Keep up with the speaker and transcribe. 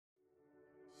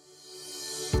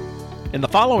In the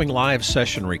following live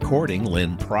session recording,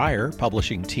 Lynn Pryor,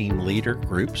 Publishing Team Leader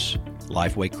Groups,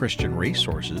 Lifeway Christian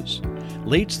Resources,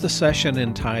 leads the session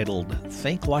entitled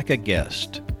Think Like a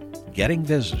Guest, Getting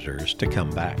Visitors to Come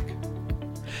Back.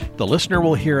 The listener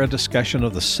will hear a discussion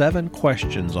of the 7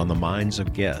 questions on the minds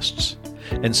of guests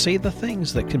and see the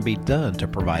things that can be done to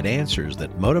provide answers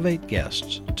that motivate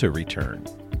guests to return.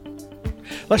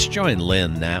 Let's join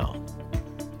Lynn now.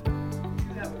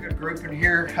 We have a good group in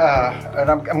here, and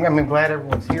I'm glad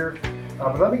everyone's here.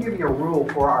 But let me give you a rule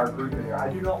for our group in here.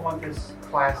 I do not want this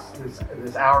class,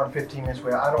 this hour and 15 minutes,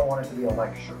 where I don't want it to be a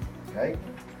lecture, okay?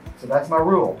 So that's my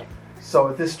rule. So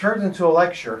if this turns into a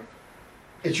lecture,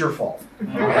 it's your fault.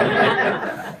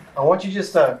 I want you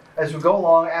just to, as we go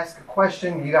along, ask a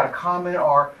question, you got a comment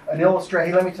or an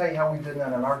illustration. Hey, let me tell you how we did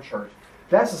that in our church.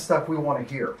 That's the stuff we want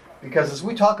to hear. Because as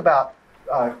we talk about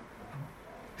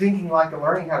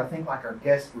learning how to think like our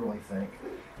guests really think,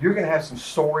 you're going to have some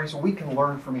stories we can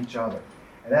learn from each other.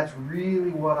 And that's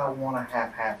really what I want to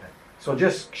have happen. So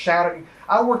just shout it.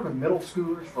 I worked with middle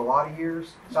schoolers for a lot of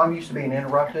years, so I'm used to being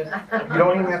interrupted. You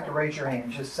don't even have to raise your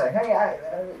hand. Just say, hey,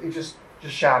 just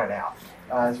shout it out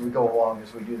as we go along,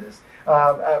 as we do this.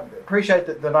 I appreciate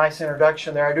the nice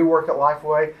introduction there. I do work at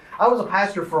Lifeway. I was a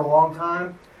pastor for a long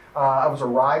time. I was a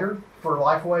writer for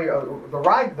Lifeway.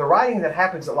 The writing that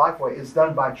happens at Lifeway is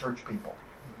done by church people.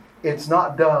 It's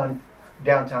not done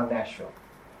downtown Nashville.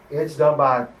 It's done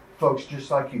by folks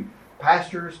just like you.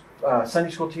 Pastors,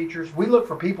 Sunday school teachers. We look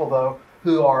for people, though,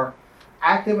 who are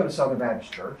active in a Southern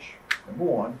Baptist church, number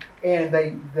one, and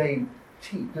they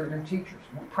teach. They're teachers,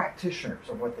 practitioners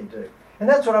of what they do. And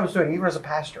that's what I was doing, even as a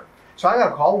pastor. So I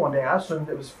got a call one day. I assumed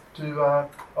it was to,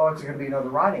 it's going to be another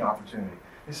writing opportunity.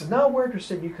 They said, no, we're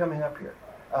interested in you coming up here.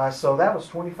 So that was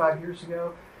 25 years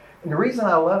ago. And the reason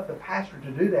I left the pastor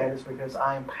to do that is because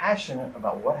I am passionate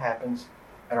about what happens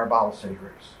at our Bible study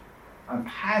groups. I'm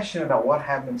passionate about what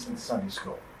happens in Sunday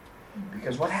school.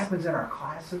 Because what happens in our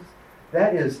classes,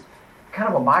 that is kind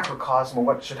of a microcosm of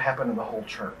what should happen in the whole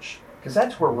church. Because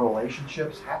that's where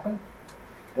relationships happen.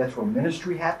 That's where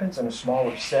ministry happens in a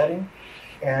smaller setting.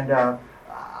 And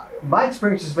my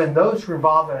experience has been those who are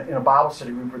involved in a Bible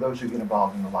study group are those who get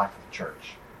involved in the life of the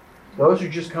church. Those who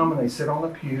just come and they sit on the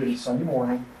pew on Sunday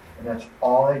morning, and that's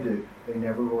all they do. They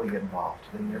never really get involved.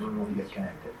 They never really get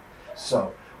connected.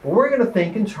 So we're going to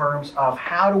think in terms of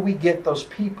how do we get those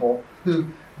people who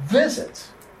visit,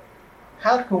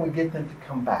 how can we get them to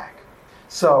come back?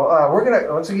 So we're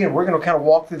going to kind of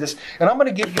walk through this, and I'm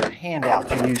going to give you a handout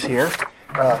to use here.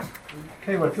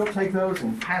 Okay, well, if you'll take those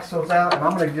and pass those out, and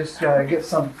I'm going to just get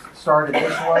some started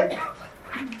this way.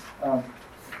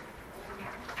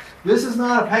 This is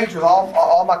not a page with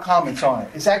all my comments on it.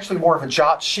 It's actually more of a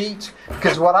jot sheet,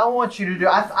 because what I want you to do,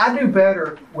 I do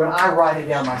better when I write it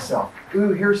down myself.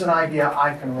 Ooh, here's an idea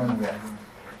I can run with.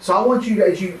 So I want you to,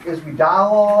 as we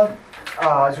dialogue,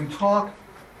 as we talk,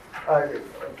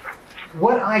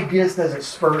 what ideas does it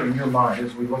spur in your mind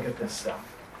as we look at this stuff?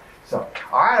 So,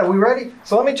 all right, are we ready?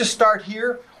 So let me just start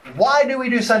here. Why do we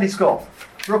do Sunday school?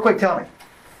 Real quick, tell me.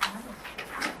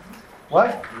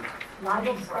 What?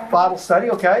 Bible study,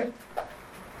 okay.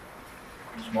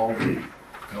 Small group.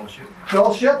 Fellowship.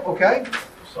 Fellowship, okay.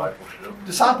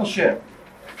 Discipleship.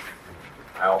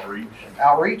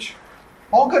 Outreach.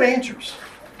 All good answers.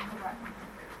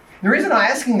 The reason I'm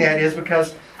asking that is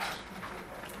because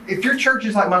if your church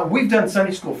is like mine, we've done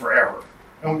Sunday school forever.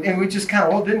 And we just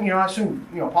kind of, I assume,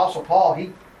 Apostle Paul,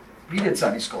 he did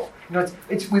Sunday school.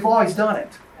 We've always done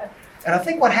it. And I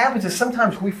think what happens is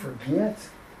sometimes we forget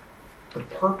the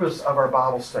purpose of our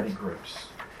Bible study groups.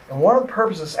 And one of the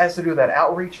purposes has to do with that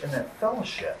outreach and that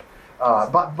fellowship.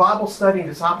 Bible study and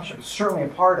discipleship is certainly a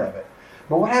part of it.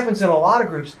 But what happens in a lot of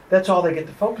groups, that's all they get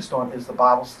to focus on is the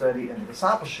Bible study and the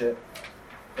discipleship,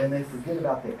 and they forget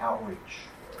about the outreach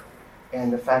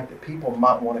and the fact that people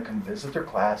might want to come visit their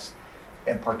class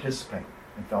and participate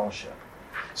in fellowship.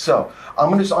 So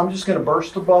I'm just going to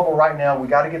burst the bubble right now. We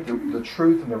got to get the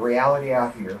truth and the reality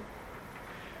out here.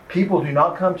 People do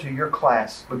not come to your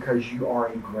class because you are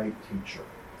a great teacher.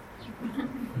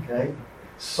 Okay?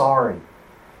 Sorry.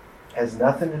 Has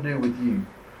nothing to do with you.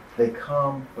 They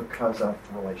come because of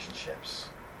relationships.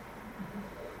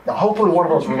 Now, hopefully one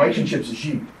of those relationships is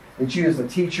you. That you as the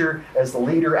teacher, as the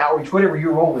leader, outreach, whatever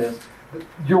your role is,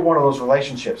 you're one of those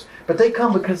relationships. But they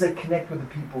come because they connect with the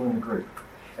people in the group.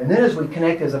 And then as we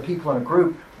connect as a people in a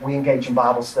group, we engage in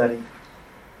Bible study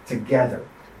together.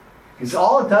 Because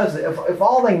all it does, if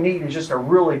all they need is just a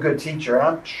really good teacher,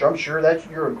 and I'm sure that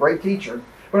you're a great teacher,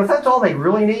 but if that's all they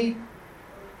really need,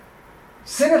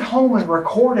 sit at home and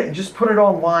record it and just put it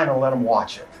online and let them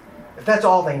watch it. If that's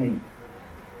all they need.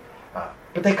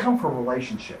 But they come for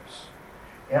relationships.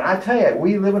 And I tell you, I know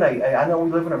we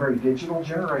live in a very digital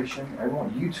generation.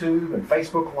 Everyone, YouTube and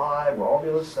Facebook Live, or all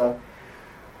the other stuff.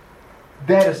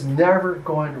 That is never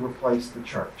going to replace the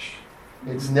church.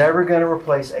 It's never going to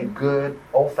replace a good,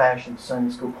 old-fashioned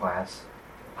Sunday school class,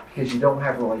 because you don't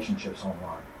have relationships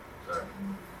online.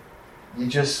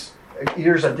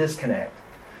 There's a disconnect.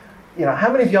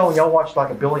 How many of y'all, when y'all watch like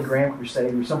a Billy Graham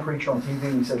crusade or some preacher on TV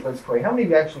and he says, let's pray, how many of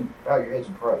you actually bow your heads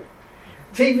and pray?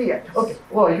 TV, okay,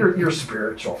 well, you're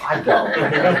spiritual. I don't.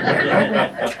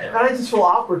 And I just feel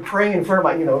awkward praying in front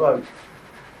of my,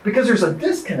 because there's a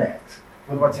disconnect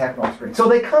with what's happening on screen. So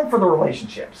they come for the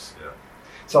relationships. Yeah.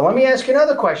 So let me ask you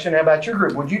another question about your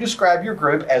group. Would you describe your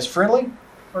group as friendly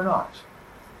or not?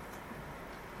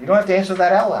 You don't have to answer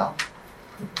that out loud.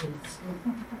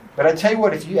 But I tell you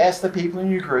what, if you ask the people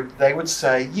in your group, they would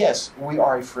say, yes, we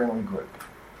are a friendly group.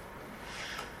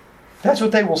 That's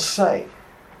what they will say.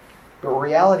 But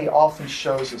reality often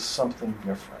shows us something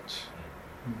different.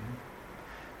 Mm-hmm.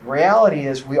 The reality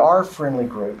is we are a friendly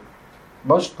group.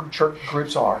 Most church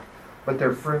groups are, but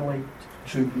they're friendly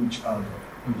to each other.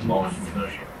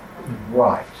 Mm-hmm.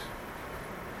 Right.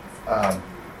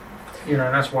 And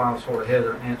that's why I was sort of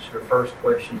hesitant to answer the first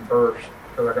question first,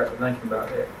 because I got to thinking about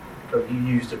that. Because you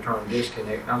used the term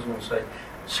disconnect, and I was going to say,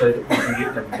 so that we can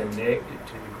get them connected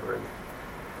to the group.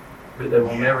 But they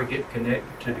will never get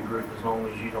connected to the group as long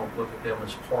as you don't look at them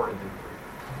as part of the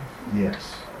group.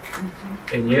 Yes.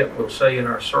 And yet we'll say in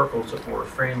our circles that we're a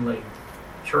friendly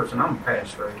church, and I'm a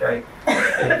pastor, okay?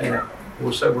 And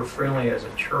we'll say we're friendly as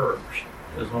a church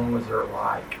as long as they're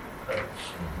like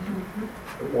us.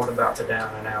 But what about the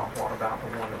down and out? What about the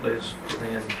one that lives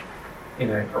within,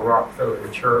 a rock throw of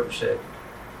the church that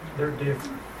they're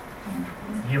different?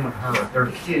 Him and her, their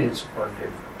kids are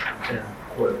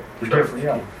different. They're different,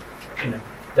 yeah.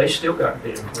 They still got to be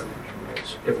included in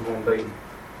this if we're going to be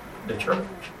the church.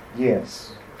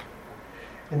 Yes.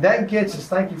 And that gets us,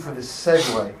 thank you for this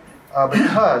segue,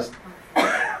 because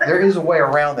there is a way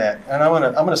around that. And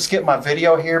I'm gonna skip my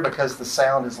video here because the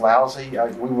sound is lousy.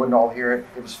 We wouldn't all hear it.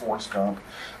 It was Forrest Gump.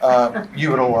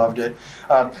 You would have loved it.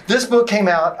 This book came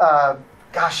out,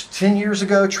 10 years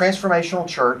ago, Transformational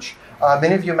Church.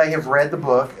 Many of you may have read the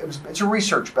book. It's a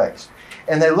research base.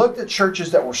 And they looked at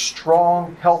churches that were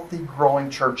strong, healthy, growing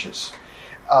churches.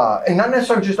 And not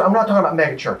necessarily I'm not talking about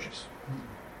mega churches,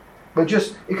 but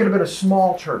just, it could have been a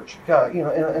small church, in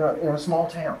a small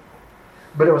town.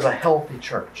 But it was a healthy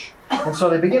church. And so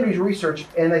they began to do research,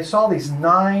 and they saw these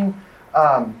nine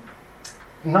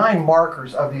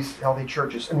markers of these healthy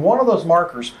churches. And one of those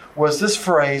markers was this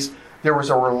phrase: there was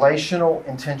a relational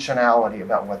intentionality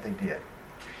about what they did.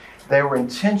 They were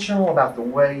intentional about the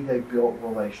way they built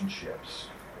relationships.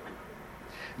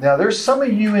 Now, there's some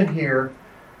of you in here,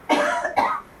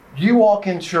 you walk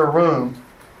into a room,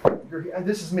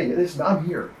 this is me, I'm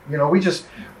here.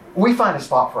 We find a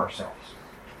spot for ourselves.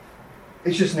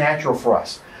 It's just natural for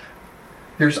us.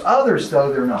 There's others,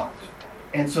 though, they're not.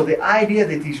 And so the idea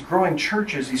that these growing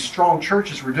churches, these strong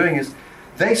churches were doing is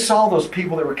they saw those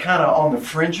people that were kind of on the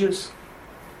fringes,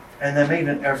 and they made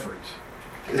an effort.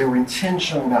 They were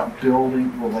intentional about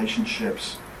building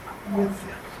relationships with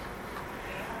them.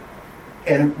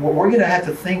 And what we're going to have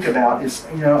to think about is,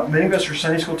 many of us are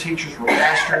Sunday school teachers, we're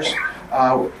pastors.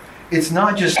 It's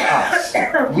not just us.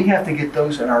 We have to get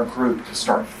those in our group to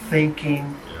start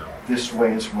thinking this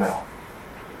way as well.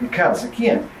 Because,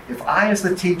 again, if I as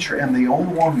the teacher am the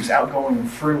only one who's outgoing and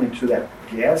friendly to that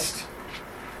guest,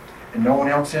 and no one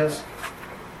else is,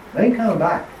 they ain't coming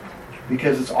back.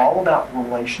 Because it's all about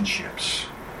relationships.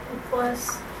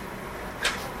 Plus,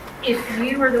 if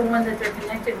you are the one that they're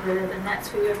connected with, and that's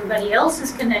who everybody else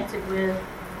is connected with,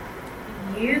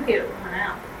 you get one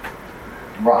out.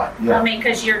 Right, yeah.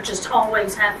 Because you're just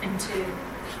always having to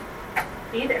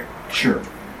be there. Sure.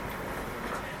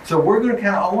 So we're going to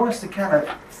I want us to kind of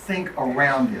think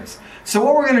around this. So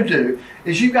what we're going to do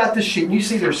is you've got this sheet, and you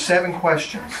see there's 7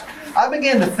 questions. I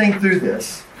began to think through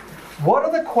this. What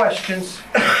are the questions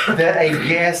that a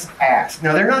guest asks?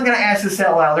 Now, they're not going to ask this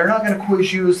out loud. They're not going to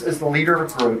quiz you as the leader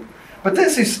of a group. But they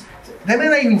may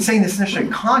not even say this necessarily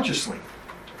consciously.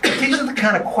 But these are the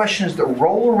kind of questions that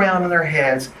roll around in their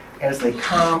heads as they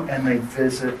come and they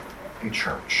visit a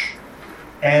church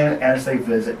and as they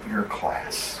visit your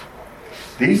class.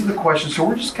 These are the questions. So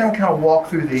we're just going to kind of walk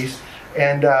through these,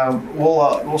 and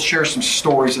we'll share some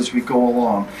stories as we go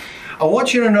along. I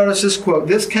want you to notice this quote.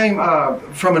 This came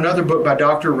from another book by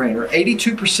Dr. Rayner.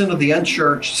 82% of the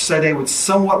unchurched say they would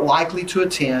somewhat likely to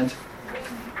attend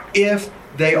if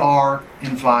they are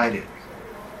invited.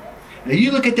 Now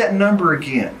you look at that number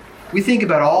again. We think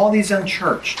about all these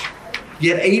unchurched.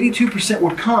 Yet 82%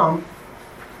 would come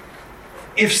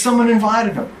if someone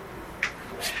invited them.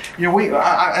 You know,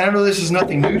 I know this is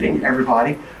nothing new to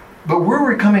everybody, but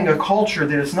we're becoming a culture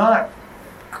that is not,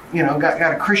 you know, got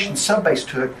a Christian subbase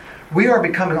to it. We are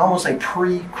becoming almost a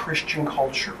pre-Christian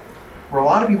culture, where a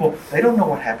lot of people, they don't know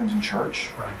what happens in church.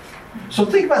 Right. So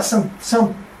think about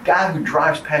some guy who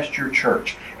drives past your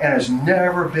church and has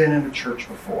never been in a church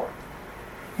before.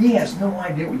 He has no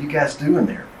idea what you guys do in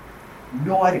there.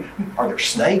 No idea. Are there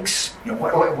snakes? You know,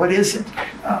 what is it?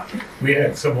 We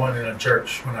had someone in a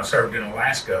church when I served in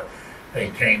Alaska. They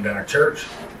came to our church.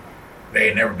 They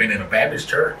had never been in a Baptist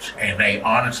church, and they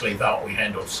honestly thought we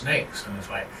handled snakes. And it's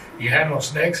like, you handle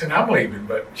snakes, and I'm leaving.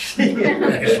 But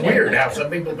it's weird how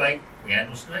some people think we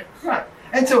handle snakes. Right.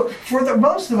 And so,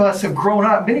 most of us have grown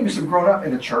up. Many of us have grown up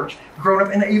in a church, grown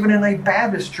up even in a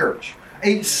Baptist church,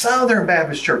 a Southern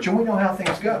Baptist church, and we know how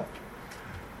things go.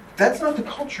 That's not the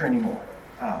culture anymore.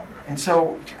 And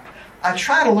so I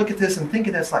try to look at this and think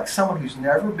of this like someone who's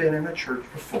never been in a church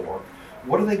before.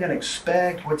 What are they going to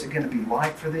expect? What's it going to be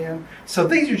like for them? So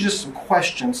these are just some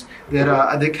questions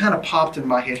that kind of popped in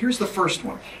my head. Here's the first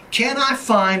one. Can I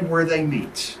find where they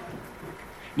meet?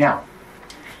 Now,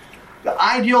 the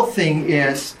ideal thing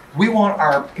is we want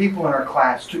our people in our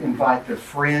class to invite their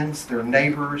friends, their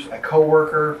neighbors, a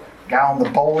coworker, a guy on the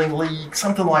bowling league,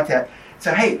 something like that.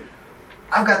 Say, hey,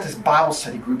 I've got this Bible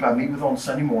study group I meet with on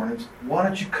Sunday mornings. Why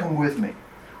don't you come with me?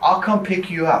 I'll come pick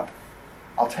you up.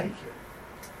 I'll take you.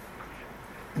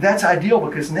 That's ideal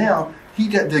because now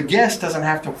the guest doesn't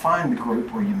have to find the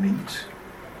group where you meet.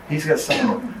 He's got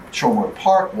someone to show him where to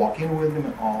park, walk in with him,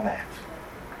 and all that.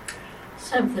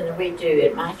 Something that we do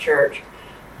at my church,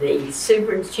 the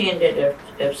superintendent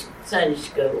of Sunday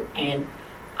school and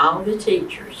all the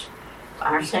teachers,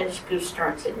 our Sunday school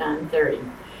starts at 9:30.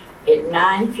 At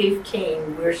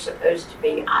 9:15, we're supposed to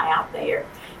be out there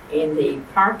in the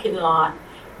parking lot,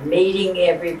 meeting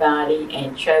everybody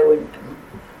and showing them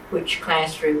which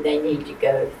classroom they need to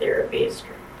go if they're a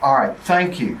visitor. All right,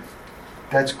 thank you.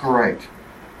 That's great.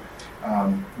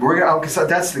 Because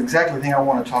that's exactly the thing I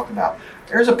want to talk about.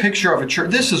 There's a picture of a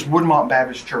church. This is Woodmont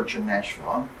Baptist Church in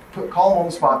Nashville. Call them on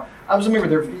the spot. I was a member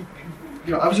there.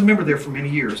 I was a member there for many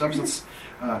years. I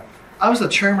was the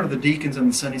chairman of the deacons and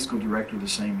the Sunday school director the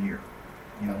same year.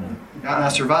 You know, and I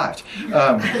survived.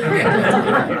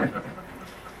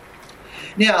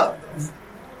 Now,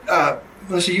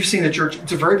 Melissa, you've seen the church.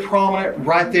 It's a very prominent,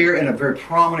 right there in a very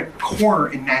prominent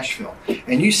corner in Nashville.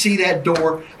 And you see that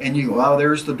door, and you go, oh,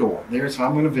 there's the door. There's, if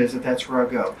I'm going to visit, that's where I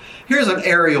go. Here's an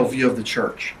aerial view of the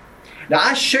church. Now,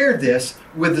 I shared this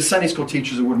with the Sunday school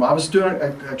teachers at Woodmont. I was doing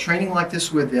a training like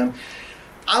this with them.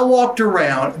 I walked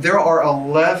around. There are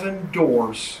 11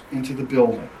 doors into the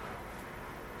building.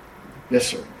 Yes,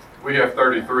 sir. We have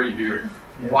 33 here.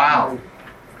 Wow.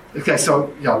 Okay,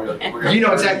 so y'all, you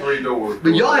know exactly. Doors.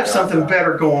 But y'all have something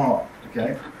better going on.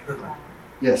 Okay.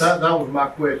 Yes. That was my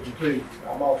question too.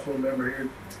 I'm also a member here.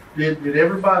 Did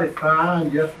everybody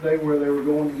find yesterday where they were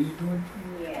going easily?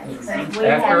 Yes.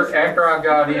 After I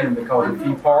got in, because if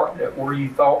you parked at where you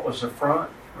thought was the front,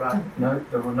 Right. no,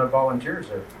 there were no volunteers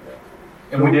there.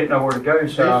 And we didn't know where to go,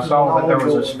 so I saw that there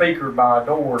was a speaker by a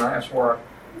door, and that's where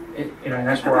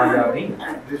I got in.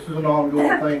 This is an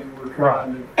ongoing thing that we're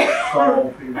trying to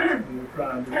solve here. And we're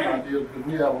trying to find deals because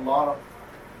we have a lot of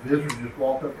visitors just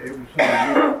walk up every single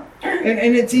year.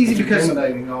 And it's easy because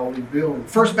Eliminating all these buildings.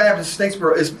 First Baptist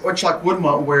Statesboro is much like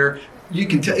Woodmont, where you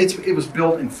can tell it was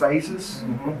built in phases,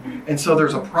 and so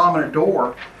there's a prominent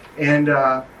door, and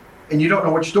you don't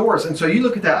know which doors. And so you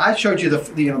look at that. I showed you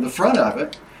the front of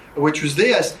it, which was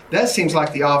this. That seems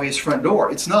like the obvious front door.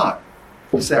 It's not.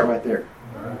 It's that right there.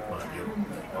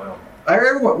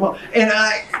 Everyone, well, and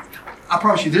I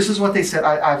promise you, this is what they said.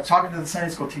 I was talking to the Sunday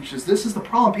school teachers. This is the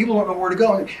problem. People don't know where to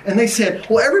go. And they said,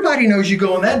 well, everybody knows you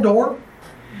go in that door.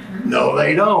 No,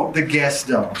 they don't. The guests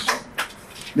don't.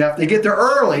 Now, if they get there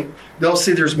early, they'll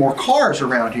see there's more cars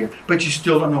around here, but you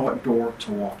still don't know what door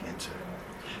to walk into.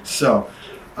 So,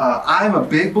 I'm a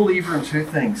big believer in two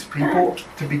things. People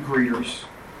to be greeters,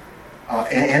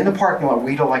 and the parking lot,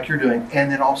 weed like you're doing, and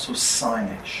then also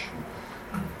signage.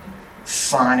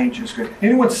 Signage is good.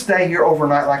 Anyone stay here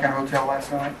overnight like our hotel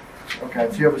last night? Okay, a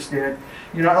few of us did.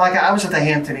 You know, like I was at the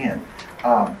Hampton Inn.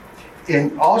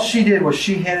 And all she did was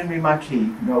she handed me my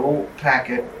key, the little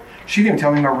packet. She didn't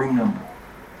tell me my room number.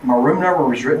 My room number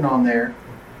was written on there,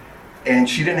 and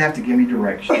she didn't have to give me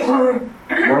directions. Go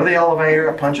to the elevator,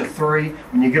 a punch of 3.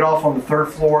 When you get off on the 3rd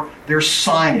floor, there's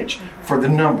signage for the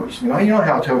numbers. You know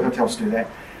how hotels do that.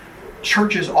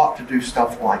 Churches ought to do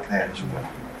stuff like that as well.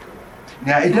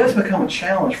 Now, it does become a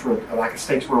challenge for like a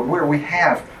Statesboro where we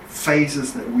have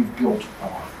phases that we've built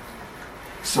on.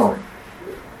 So,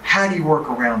 how do you work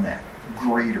around that?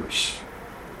 greeters.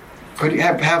 Could you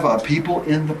have people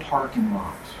in the parking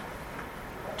lot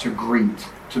to greet,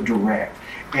 to direct.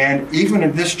 And even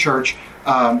in this church,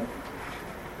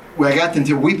 we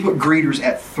put greeters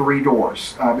at 3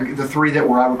 doors, the 3 that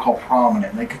were I would call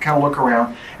prominent. They could kind of look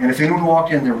around, and if anyone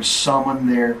walked in, there was someone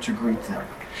there to greet them.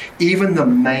 Even the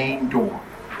main door.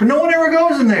 But no one ever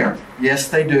goes in there. Yes,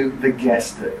 they do. The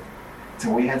guests do.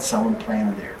 So we had someone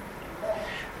planted there.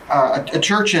 A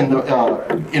church in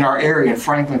our area in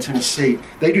Franklin, Tennessee,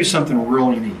 they do something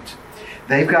really neat.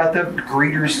 They've got the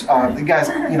greeters, the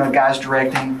guys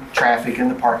directing traffic in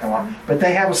the parking lot, but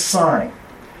they have a sign.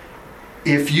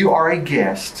 If you are a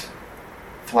guest,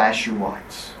 flash your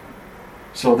lights.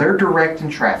 So they're directing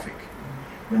traffic.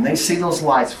 When they see those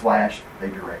lights flash, they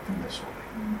direct them this way.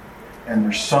 And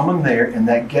there's someone there in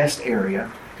that guest area.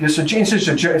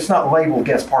 It's not labeled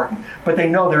guest parking, but they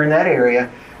know they're in that area,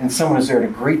 and someone is there to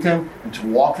greet them and to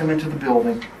walk them into the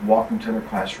building, walk them to their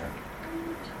classroom.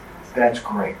 That's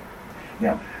great.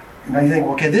 Now you think,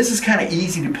 okay, this is kind of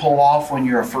easy to pull off when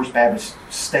you're a First Baptist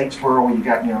Statesboro, when you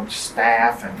got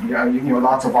staff and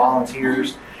lots of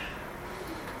volunteers.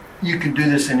 You can do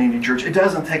this in any church. It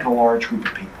doesn't take a large group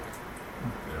of people.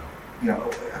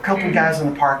 A couple of guys in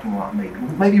the parking lot,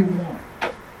 maybe one.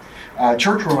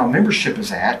 Church where my membership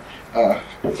is at, I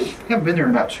haven't been there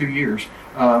in about 2 years.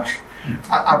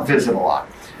 I visit a lot.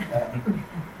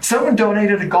 Someone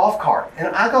donated a golf cart, and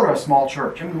I go to a small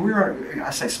church. I mean, I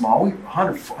say small,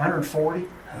 140.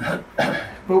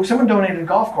 But someone donated a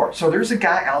golf cart. So there's a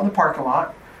guy out in the parking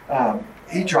lot.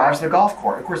 He drives the golf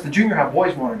cart. Of course, the junior high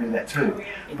boys want to do that too.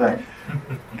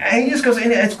 And he just goes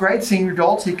in. It's great. Senior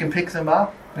adults, he can pick them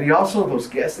up. But he also, those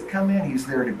guests that come in, he's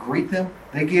there to greet them.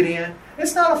 They get in.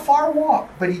 It's not a far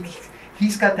walk, but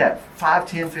he's got that 5,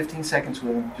 10, 15 seconds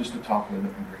with them just to talk with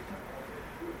them and greet them.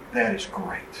 That is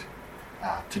great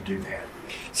to do that.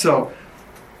 So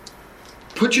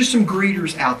put you some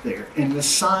greeters out there. And the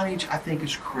signage, I think,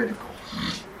 is critical.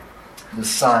 The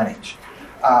signage.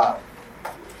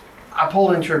 I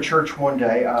pulled into a church one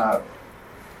day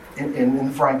in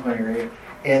the Franklin area,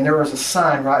 and there was a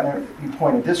sign right there. You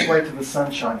pointed this way to the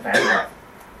Sunshine Factory.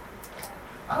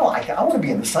 I like it. I want to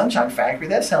be in the Sunshine Factory.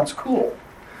 That sounds cool.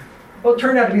 Well, it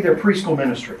turned out to be their preschool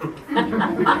ministry.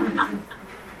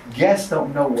 Guests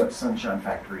don't know what Sunshine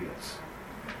Factory is.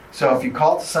 So if you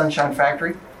call it the Sunshine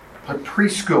Factory, put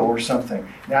preschool or something.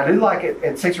 Now, I did like it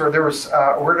at Statesboro. There was,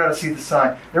 where did I see the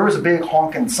sign? There was a big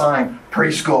honking sign,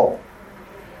 preschool.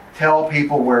 Tell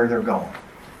people where they're going.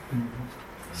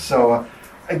 So,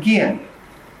 again,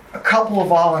 a couple of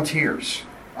volunteers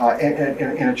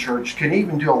in a church can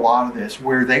even do a lot of this,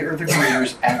 where they are the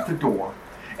greeters at the door.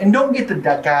 And don't get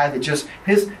that guy that just,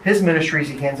 his ministry is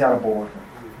he hands out a bulletin.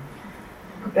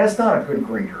 That's not a good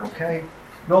greeter, okay?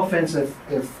 No offense if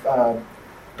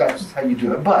that's how you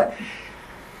do it, but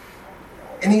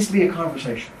it needs to be a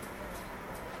conversation.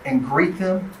 And greet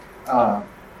them.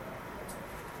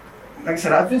 Like I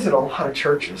said, I visit a lot of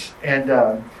churches, and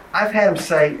I've had him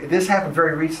say, this happened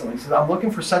very recently. He said, I'm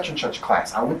looking for such and such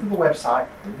class. I went to the website,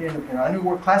 and I knew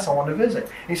what class I wanted to visit.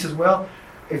 And he says, well,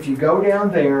 if you go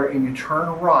down there and you turn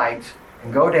right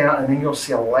and go down, and then you'll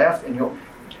see a left, and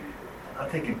I'm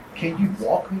thinking, can you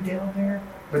walk me down there?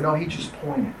 But no, he just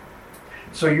pointed.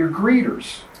 So your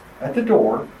greeters at the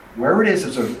door, wherever it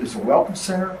is a welcome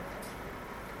center.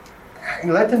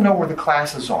 Let them know where the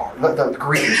classes are. The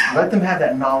greeters, let them have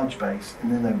that knowledge base,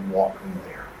 and then they walk them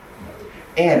there.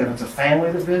 And if it's a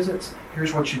family that visits,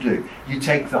 here's what you do. You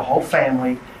take the whole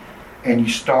family, and you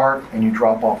start and you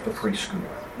drop off the preschooler.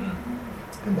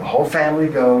 Then the whole family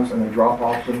goes and they drop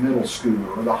off the middle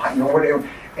schooler or the whatever,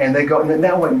 and they go. And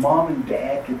that way, mom and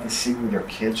dad get to see where their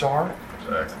kids are,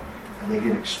 Exactly. and they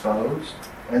get exposed.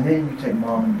 And then you take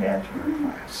mom and dad to your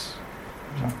class.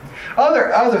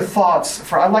 Other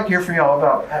thoughts? I'd like to hear from y'all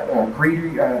about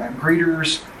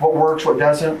greeters, what works, what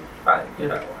doesn't.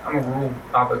 I'm a rural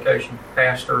avocation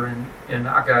pastor, and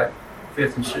I got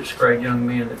 5th and 6th grade young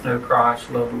men that know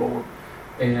Christ, love the Lord,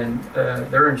 and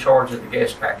they're in charge of the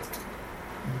gas packet.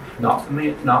 Not the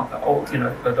men, not the old,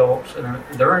 adults, and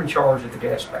they're in charge of the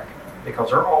gas packet because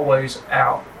they're always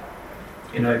out.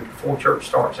 Before church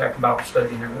starts, after Bible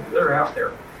study, and they're out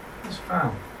there. It's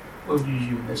fine. We'll use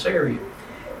you in this area,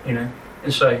 and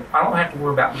say, I don't have to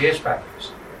worry about gas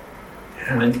packets.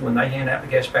 When they hand out the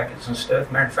gas packets and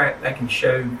stuff, matter of fact, they can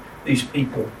show these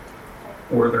people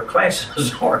where their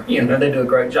classes are. They do a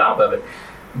great job of it.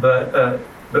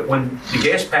 But when the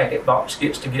gas packet box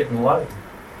gets to getting low,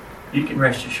 you can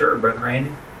rest assured, Brother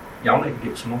Randy, y'all need to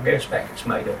get some more gas packets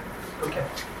made up. Okay,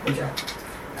 we got it.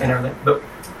 And everything. But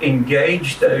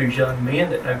engage those young men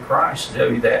that know Christ to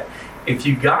tell you that if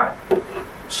you got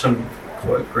some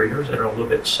Lifeway greeters that are a little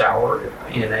bit sour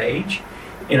in age.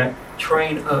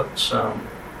 Train up some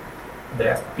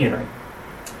that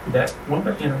well,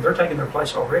 they're taking their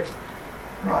place already.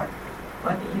 Right.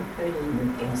 What do you put in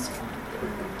your guest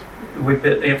finder? We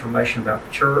put information about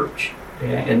the church,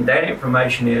 and that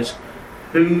information is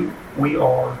who we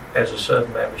are as a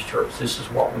Southern Baptist Church. This is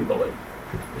what we believe.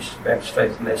 This is Baptist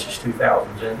Faith Message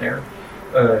 2000's in there.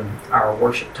 Our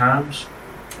worship times.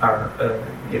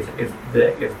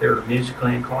 If they're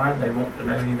musically inclined, they want to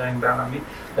know anything about our music.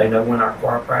 They know when our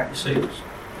choir practice is.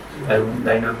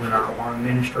 They know when our lawn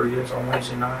ministry is on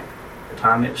Wednesday night, the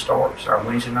time it starts, our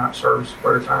Wednesday night service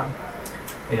prayer time,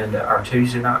 and our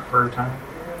Tuesday night prayer time.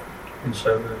 And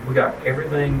so we got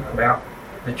everything about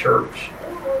the church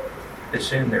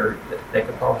that's in there that they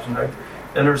could possibly know.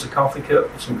 Then there's a coffee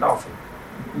cup with some coffee.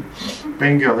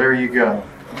 Bingo, there you go.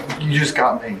 You just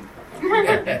got me.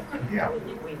 Yeah.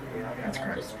 That's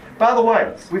great. By the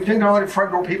way, we've been going to the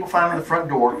front door, people finding the front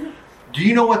door. Do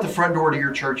you know what the front door to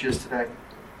your church is today?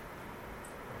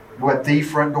 What the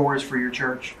front door is for your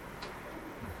church?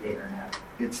 The internet.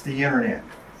 It's the internet.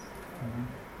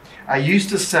 I used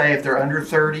to say if they're under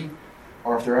 30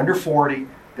 or if they're under 40,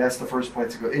 that's the first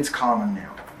place to go. It's common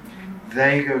now.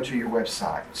 They go to your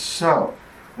website. So,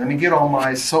 let me get on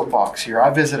my soapbox here. I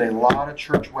visit a lot of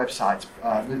church websites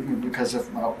because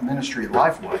of my ministry at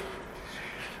Lifeway.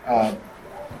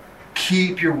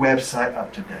 Keep your website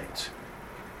up to date.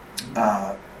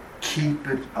 Keep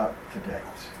it up to date.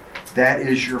 That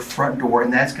is your front door,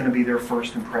 and that's going to be their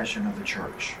first impression of the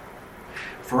church.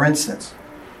 For instance,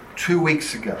 2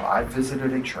 weeks ago, I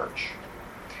visited a church,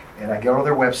 and I go to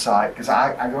their website because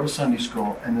I go to Sunday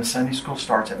school, and the Sunday school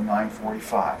starts at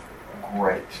 9:45.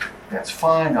 Great. That's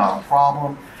fine, not a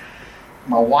problem.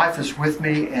 My wife is with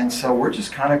me, and so we're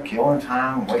just kind of killing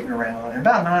time, waiting around. And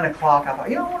about 9 o'clock, I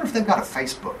thought, I wonder if they've got a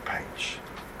Facebook page.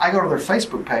 I go to their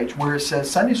Facebook page where it says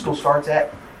Sunday school starts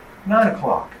at 9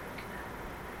 o'clock.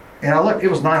 And I looked, it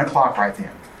was 9 o'clock right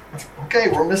then. Okay,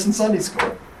 we're missing Sunday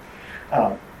school.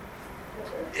 Well,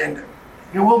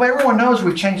 everyone knows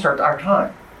we've changed our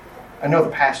time. I know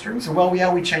the pastor. He said, well,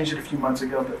 yeah, we changed it a few months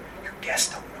ago, but your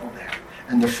guests don't know that.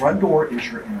 And the front door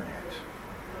is your internet.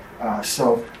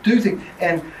 So do things.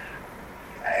 And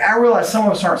I realize some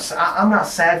of us aren't, I'm not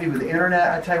savvy with the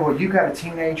internet. I tell you what, you've got a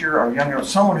teenager or young,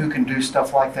 someone who can do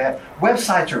stuff like that.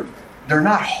 Websites they're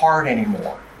not hard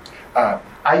anymore.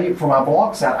 For my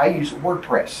blog site, I use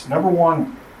WordPress. Number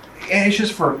one, and it's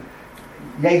just for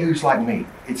yahoos like me.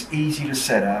 It's easy to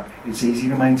set up. It's easy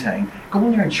to maintain. Go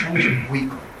in there and change it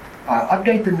weekly.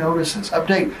 Update the notices.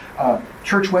 Update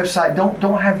church website.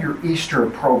 Don't have your Easter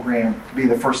program be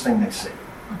the first thing they see.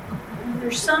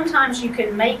 There's sometimes you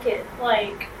can make it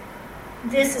like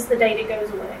this is the date it goes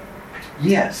away.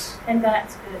 Yes. And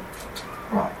that's good.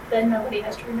 Right. Then nobody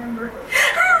has to remember it.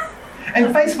 And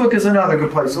Facebook is another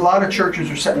good place. A lot of churches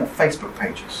are setting up Facebook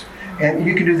pages. And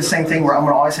you can do the same thing where I'm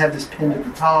going to always have this pinned at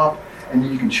the top, and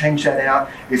you can change that out.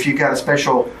 If you've got a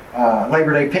special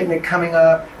Labor Day picnic coming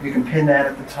up, you can pin that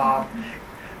at the top.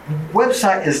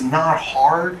 Website is not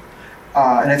hard.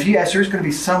 And if you ask, there's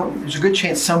a good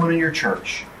chance someone in your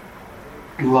church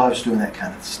loves doing that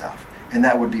kind of stuff. And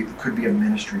that could be a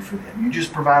ministry for them. You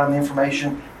just provide them the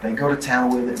information, they go to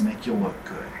town with it and make you look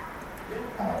good.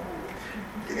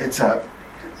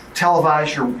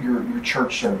 Televise your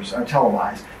church service.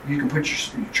 Televise. You can put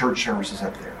your church services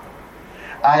up there.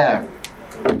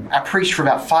 I preached for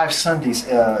about 5 Sundays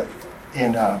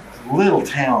in a little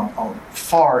town on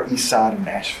far east side of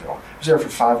Nashville. I was there for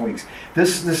 5 weeks.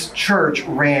 This church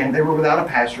they were without a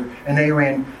pastor, and they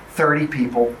ran 30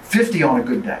 people, 50 on a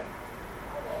good day.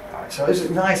 So it was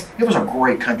nice. It was a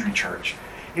great country church.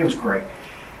 It was great.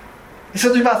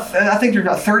 So I think there's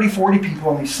about 30, 40 people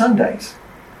on these Sundays.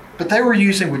 But they were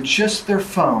using, with just their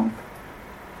phone,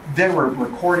 they were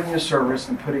recording the service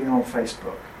and putting it on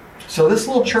Facebook. So this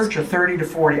little church of 30 to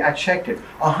 40, I checked it,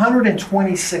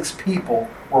 126 people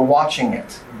were watching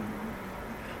it.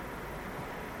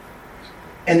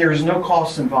 And there was no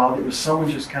cost involved. It was someone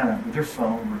just kind of with their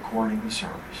phone recording the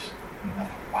service. And I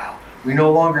thought, wow. We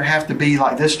no longer have to be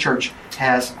like this church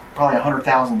has probably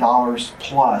 $100,000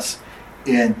 plus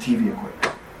in TV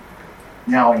equipment.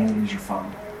 Now all you need is your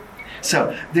phone.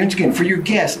 So then again, for your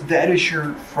guests, that is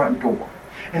your front door.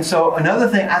 And so another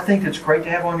thing I think that's great to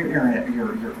have on your internet, your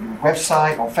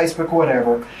website, on Facebook,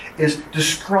 whatever, is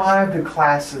describe the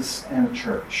classes in the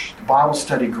church, the Bible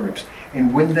study groups,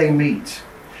 and when they meet.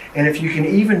 And if you can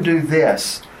even do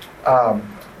this,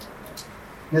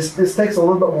 this takes a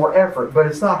little bit more effort, but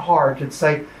it's not hard to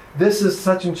say, this is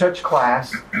such and such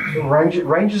class. It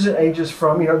ranges in ages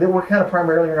from, we're kind of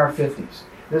primarily in our 50s.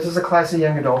 This is a class of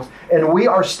young adults, and we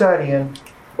are studying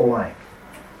blank.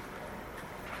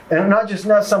 And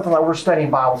not something like we're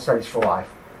studying Bible studies for life.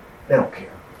 They don't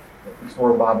care.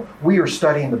 Explore the Bible. We are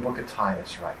studying the book of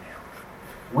Titus right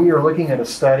now. We are looking at a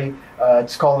study.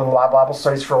 It's called the Bible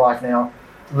Studies for Life now.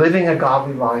 Living a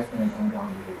godly life in an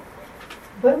ungodly world.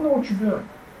 Let them know what you're doing.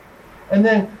 And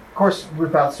then, of course, we're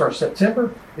about to start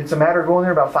September. It's a matter of going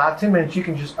there about 5-10 minutes. You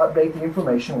can just update the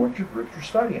information on what your groups you're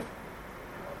studying.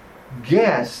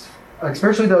 Guests,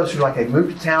 especially those who they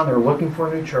moved to town, they're looking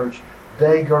for a new church,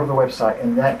 they go to the website,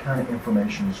 and that kind of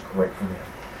information is great for them.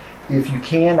 If you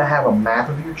can, to have a map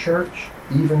of your church,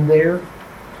 even there,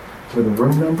 with the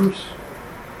room numbers.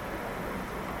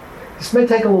 This may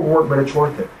take a little work, but it's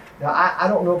worth it. Now, I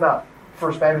don't know about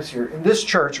First Baptist here. In this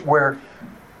church, where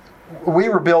we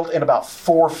were built in about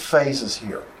 4 phases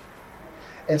here.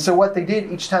 And so what they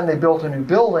did, each time they built a new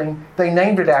building, they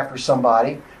named it after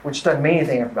somebody, which doesn't mean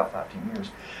anything after about 15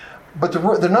 years. But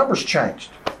the numbers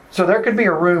changed. So there could be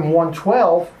a room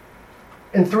 112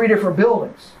 in 3 different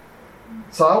buildings.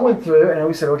 So I went through and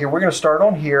we said, okay, we're going to start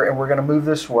on here and we're going to move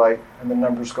this way, and the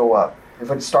numbers go up.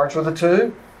 If it starts with a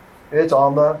 2, it's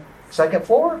on the 2nd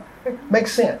floor. It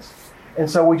makes sense. And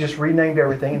so we just renamed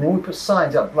everything, and then we put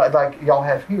signs up like y'all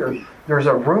have here. There's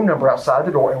a room number outside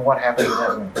the door and what happened in that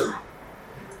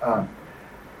room.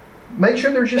 Make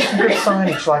sure there's just some good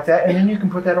signage like that, and then you can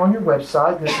put that on your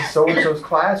website. This is so-and-so's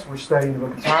class. We're studying the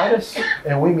book of Titus,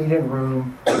 and we meet in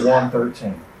room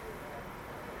 113.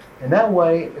 And that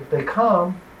way, if they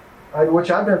come,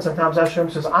 which I've done sometimes, I show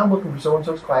them, says, I'm looking for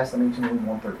so-and-so's class that meets in room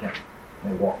 113.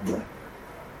 And they walk away.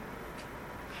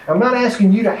 I'm not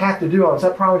asking you to have to do all this. I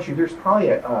promise you, there's probably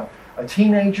a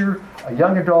teenager, a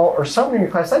young adult, or someone in your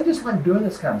class, they just like doing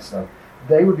this kind of stuff.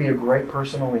 They would be a great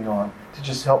person to lean on to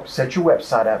just help set your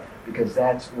website up, because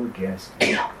that's where guests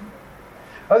are.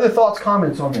 Other thoughts,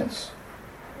 comments on this?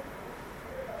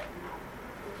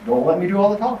 Don't let me do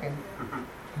all the talking.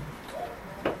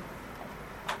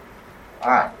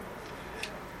 All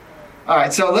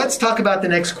right, so let's talk about the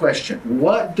next question.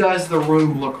 What does the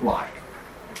room look like?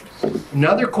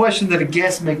 Another question that a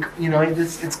guest may,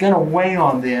 it's going to weigh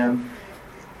on them.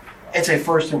 It's a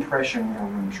first impression what our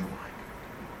rooms are like.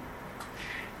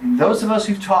 And those of us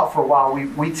who've taught for a while,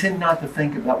 we tend not to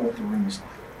think about what the room is like.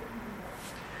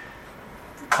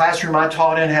 The classroom I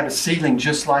taught in had a ceiling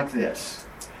just like this.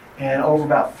 And over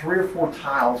about 3 or 4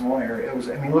 tiles in one area,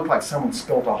 it looked like someone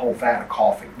spilled a whole vat of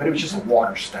coffee, but it was just a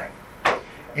water stain.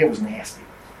 It was nasty.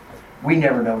 We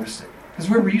never noticed it, because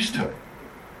we were used to it.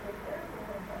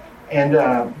 And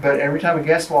but every time a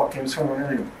guest walked in, that's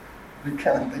the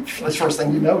first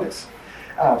thing you notice.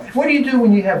 What do you do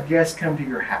when you have guests come to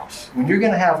your house? When you're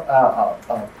going to have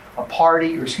a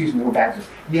party, or we're Baptist,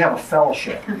 you have a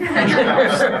fellowship at your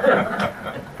house.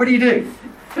 What do?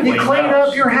 You clean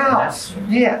up your house.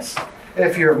 Yes.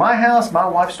 If you're at my house, my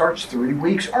wife starts 3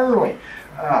 weeks early.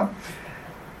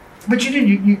 But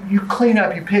you clean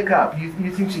up, you pick up,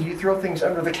 you throw things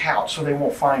under the couch so they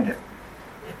won't find it.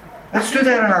 Let's do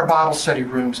that in our Bible study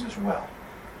rooms as well.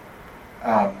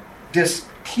 Just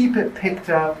keep it picked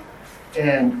up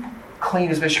and clean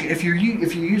as best you can. If you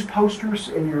use posters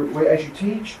as you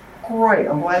teach, great.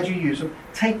 I'm glad you use them.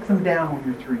 Take them down when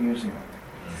you're through using them.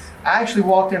 I actually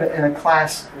walked in a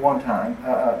class one time.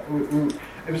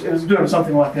 It was doing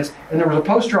something like this, and there was a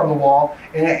poster on the wall,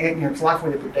 and it's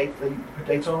Lifeway. They put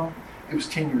dates on them. It was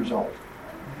 10 years old.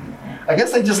 I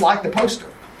guess they just liked the poster.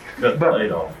 Cut the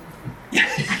date off. Yeah.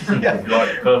 If you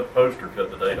like a poster, cut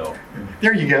the date off.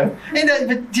 There you go. And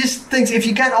but just things. If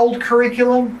you got old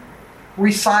curriculum,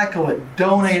 recycle it.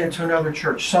 Donate it to another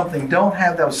church. Something. Don't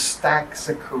have those stacks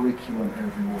of curriculum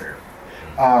everywhere.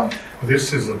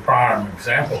 This is a prime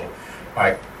example.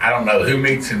 Like, I don't know who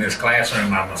meets in this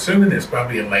classroom. I'm assuming it's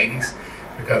probably a ladies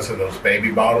because of those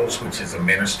baby bottles, which is a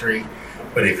ministry.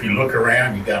 But if you look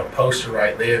around, you got a poster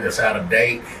right there that's out of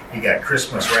date. You got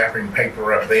Christmas wrapping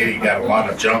paper up there. You got a lot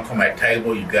of junk on that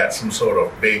table. You got some sort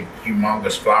of big,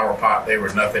 humongous flower pot there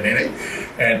with nothing in it.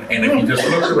 And if you just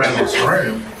look around this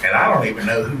room, and I don't even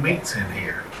know who meets in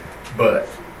here, but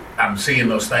I'm seeing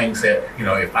those things that,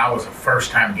 if I was a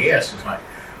first-time guest, it's like,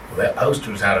 well, that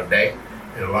poster's out of date.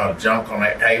 There's a lot of junk on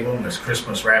that table, and there's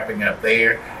Christmas wrapping up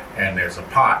there, and there's a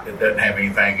pot that doesn't have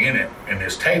anything in it, and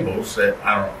there's tables that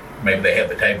maybe they have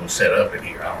the tables set up in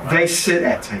here. I don't know. They sit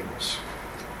at tables.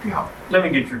 Yeah. Let me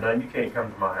get your name. You can't come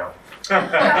to my house.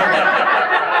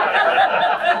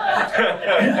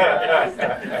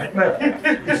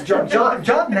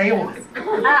 John nailed it.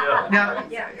 Now,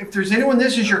 if there's anyone,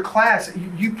 this is your class,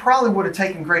 you probably would have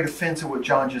taken great offense at what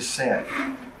John just said.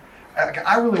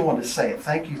 I really wanted to say it.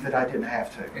 Thank you that I didn't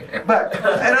have to. But,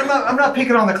 and I'm not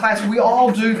picking on the class. We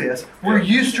all do this. We're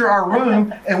used to our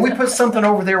room, and we put something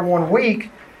over there 1 week,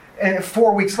 and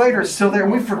 4 weeks later it's still there.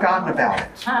 We've forgotten about it.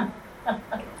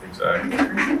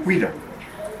 Exactly. We don't.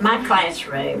 My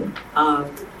classroom,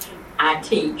 I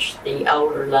teach the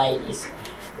older ladies.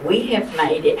 We have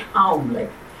made it homely.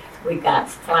 We got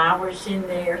flowers in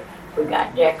there. We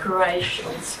got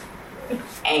decorations,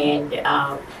 and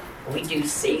we do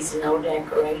seasonal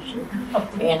decoration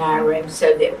in our room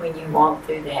so that when you walk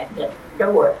through that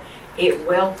door, it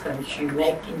welcomes you,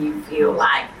 making you feel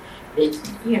like that,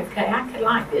 okay, I could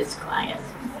like this class,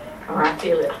 or I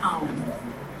feel at home.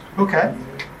 Okay.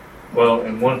 Well,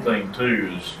 and one thing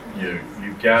too is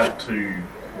you've got to,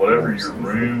 whatever your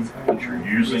room that you're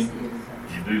using,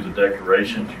 you do the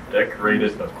decorations, you decorate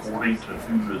it according to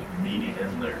who is meeting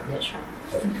in there. That's right.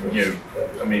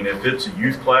 I mean, if it's a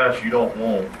youth class, you don't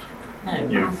want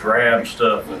drab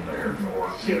stuff in there,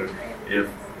 or if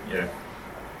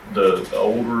the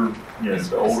older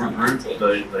the older group,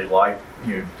 they like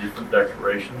different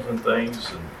decorations and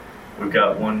things. And I've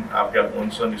got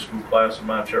one Sunday school class in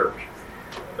my church.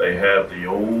 They have the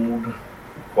old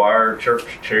choir church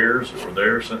chairs that were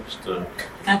there since the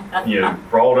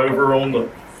brought over on the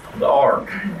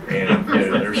ark, and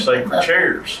they're sacred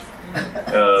chairs.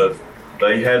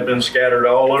 They had been scattered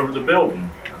all over the building.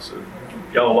 I said,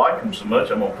 y'all like them so much,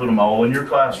 I'm gonna put them all in your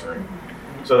classroom.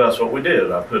 So that's what we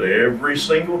did. I put every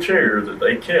single chair that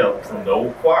they kept from the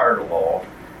old choir loft,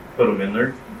 put them in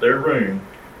their room,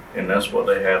 and that's what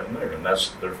they have in there, and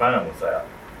they're fine with that.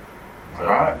 So, All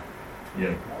right.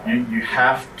 You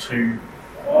have to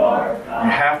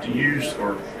use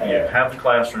or have the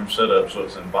classroom set up so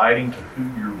it's inviting to who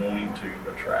you're wanting to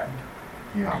attract.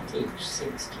 Yeah. I teach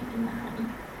 60 to 90,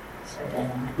 so they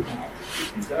like that.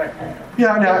 Exactly.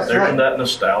 Yeah, no, They're in that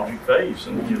nostalgic phase,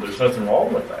 and there's nothing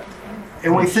wrong with that.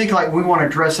 and we think like we want to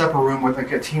dress up a room with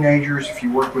like teenagers. If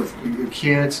you work with your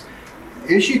kids,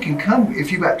 issue can come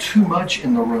if you've got too much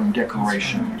in the room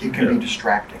decoration. It can be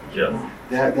distracting. Yeah.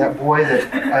 That boy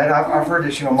that and I've heard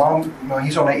this. Mom,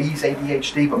 he's on he's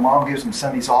ADHD, but mom gives him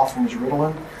Sundays off from his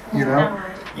Ritalin.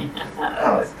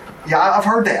 Yeah, I've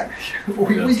heard that.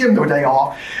 We give him a day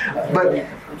off, but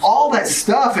all that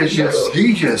stuff is it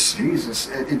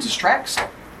distracts him.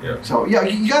 Yeah. So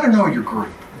you got to know your group.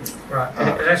 Right,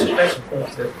 and that's the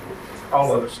point that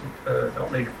all of us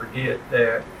don't need to forget,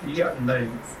 that you got to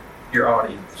know your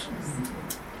audience.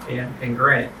 And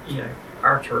granted,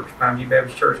 our church, Pine View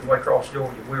Baptist Church in Waycross,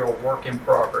 Georgia, we are a work in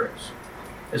progress.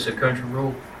 It's a country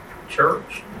rule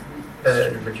church.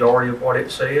 The majority of what it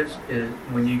says is,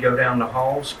 when you go down the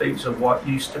hall, speaks of what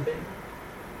used to be.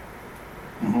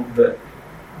 Mm-hmm. But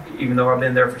even though I've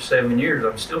been there for 7 years,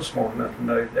 I'm still smart enough to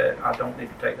know that I don't need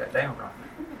to take that down right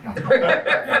now.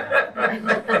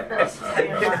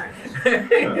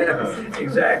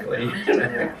 Exactly.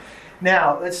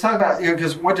 Now let's talk about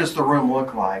because what does the room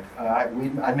look like?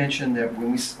 I mentioned that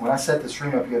when I set this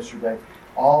room up yesterday,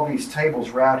 all these tables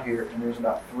are out here, and there's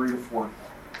about 3 to 4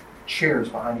 chairs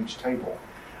behind each table.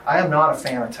 I am not a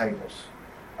fan of tables.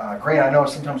 Granted, I know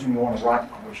sometimes when you want to write,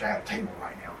 I wish I had a table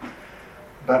right now.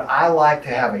 But I like to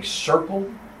have a circle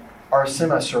or a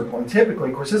semicircle, and typically,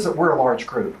 of course, we're a large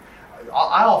group.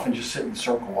 I often just sit in the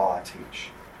circle while I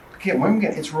teach. Again,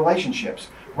 it's relationships.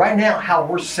 Right now, how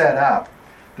we're set up,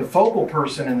 the focal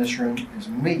person in this room is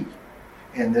me,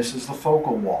 and this is the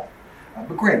focal wall.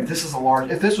 But granted, if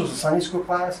this was a Sunday school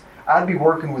class, I'd be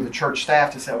working with the church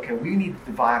staff to say, okay, we need to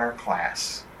divide our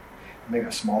class, make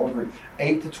a smaller group.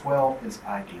 8 to 12 is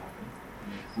ideal.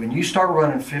 When you start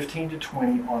running 15 to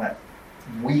 20 on a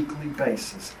weekly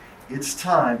basis, it's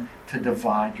time to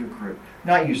divide your group.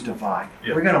 Not use divide.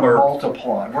 Yeah, We're going to birth.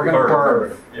 multiply. We're going to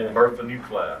birth. Yeah, birth a new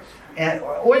class. And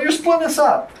you're splitting this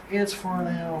up. It's for an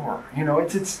hour.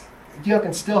 It's you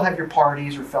can still have your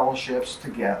parties or fellowships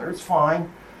together. It's fine.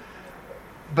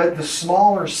 But the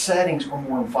smaller settings are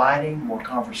more inviting, more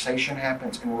conversation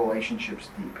happens, and relationships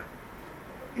deepen.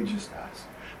 It just does.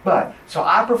 But so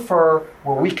I prefer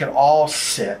where we can all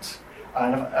sit.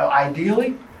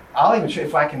 Ideally, I'll even show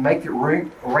if I can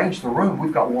arrange the room.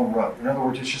 We've got one row. In other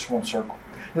words, it's just one circle.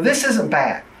 Now this isn't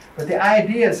bad, but the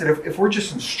idea is that if we're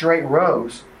just in straight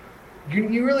rows,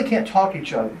 you really can't talk to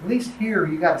each other. At least here,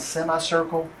 you got a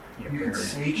semicircle. You can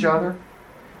see each other.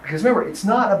 Because remember, it's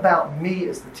not about me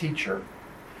as the teacher.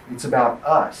 It's about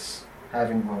us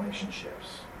having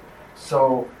relationships.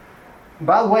 So,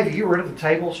 by the way, if you get rid of the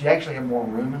tables, you actually have more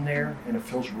room in there, and it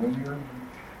feels roomier.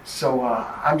 So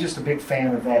I'm just a big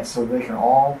fan of that, so we can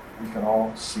all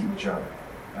see each other.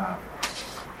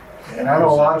 And I know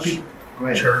a lot of people. Go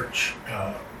ahead. Church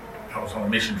I was on a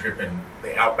mission trip in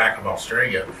the outback of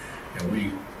Australia, and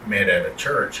we met at a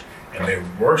church, and the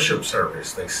worship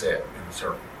service, they sat in a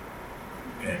circle.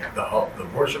 And the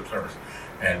worship service,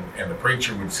 and the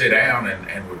preacher would sit down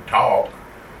and would talk,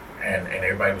 and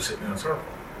everybody was sitting in a circle.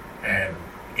 And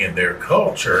in their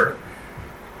culture,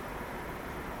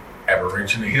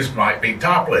 Aborigines might be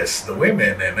topless, the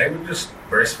women, and they would just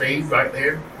breastfeed right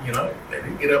there. You know, they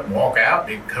didn't get up and walk out,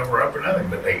 didn't cover up or nothing,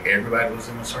 but everybody was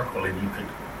in a circle, and you could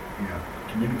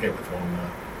communicate with one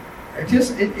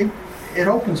another. It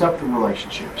opens up the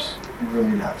relationships. It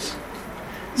really does.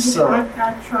 So I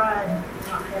tried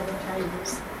not having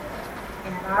tables,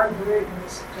 and our group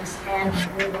was just having to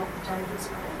live off the tables.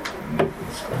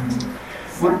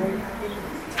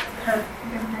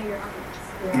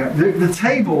 the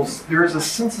tables, there is a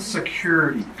sense of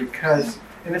security because,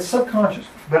 and it's subconscious,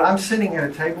 but I'm sitting at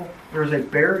a table, there's a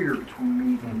barrier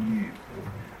between me and you.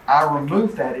 I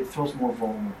remove that, it feels more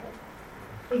vulnerable.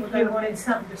 Well, they wanted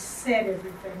something to set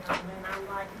everything on, and I'm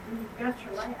like, you've got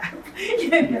your lap.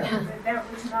 But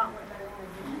that was not what they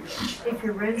wanted to do. If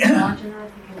your room is large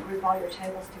enough, you can group all your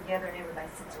tables together and everybody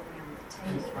sits around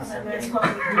the table. So that's what we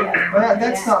did. Well,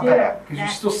 that's not bad, because you're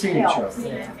still seeing each helps. other.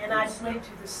 Yeah, and I went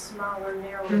to the smaller,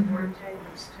 narrower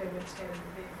tables too, instead of the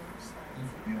big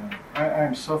ones. Yeah,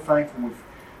 I'm so thankful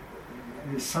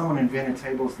someone invented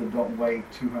tables that don't weigh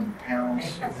 200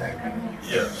 pounds.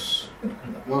 Yes.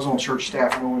 Those on church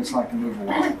staff know what it's like to move a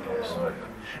lot.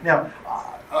 Now,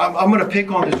 I'm going to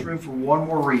pick on this room for one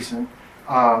more reason.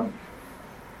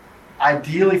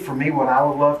 Ideally, for me, what I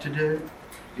would love to do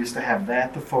is to have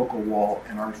that the focal wall,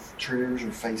 and our chairs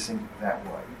are facing that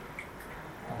way.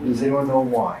 Does anyone know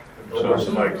why? So if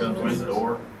somebody comes in the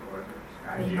door,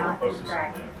 you don't focus on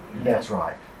them. That's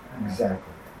right.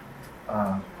 Exactly.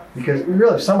 Because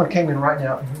really, if someone came in right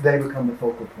now, they become the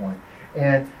focal point.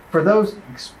 And for those,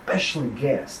 especially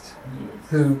guests,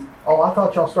 who, I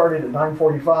thought y'all started at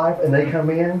 9:45, and they come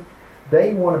in,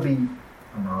 they want to be,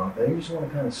 they just want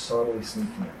to kind of subtly sneak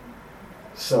in.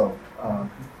 So,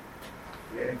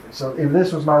 if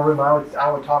this was my room, I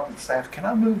would talk to the staff. Can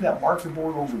I move that marker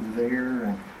board over there?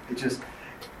 And it just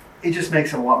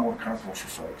makes it a lot more comfortable for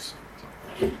folks.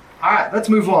 All right, let's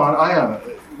move on.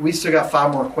 We still got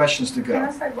 5 more questions to go. Can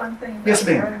I say one thing about Yes,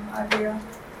 the ma'am. room idea?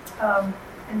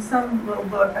 In some little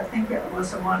book, I think it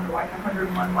was the one like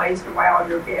 101 Ways to Wow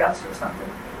Your Guests or something,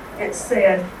 it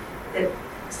said that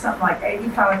something like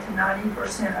 85 to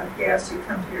 90% of guests who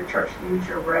come to your church use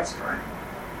your restroom.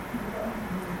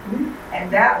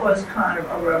 And that was kind of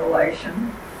a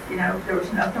revelation. You know, there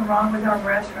was nothing wrong with our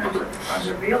restrooms at the front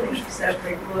of the building except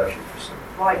they looked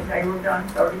like they were done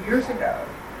 30 years ago.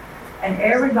 And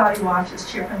everybody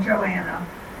watches Chip and Joanna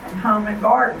and Home and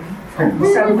Garden.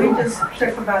 So we just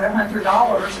took about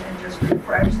 $100 and just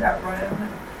refreshed that room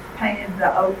and painted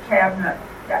the oak cabinet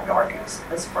that dark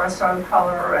espresso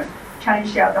color and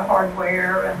changed out the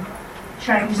hardware and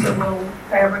changed the little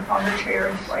fabric on the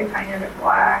chairs, spray painted it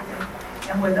black.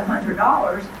 And with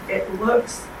 $100, it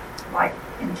looks like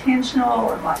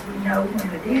intentional and like we know when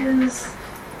it is.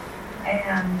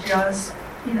 And just,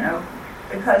 you know,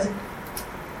 because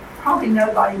probably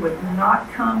nobody would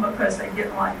not come because they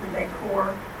didn't like the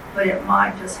decor, but it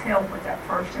might just help with that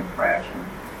first impression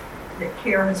that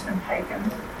care has been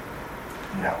taken.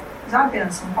 Yeah. Because I've been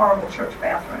in some horrible church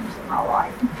bathrooms in my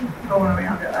life, going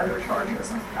around to other churches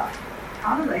and stuff.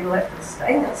 How do they let this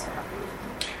stay this way?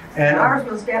 And ours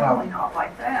was definitely not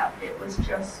like that. It was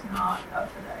just not up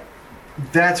to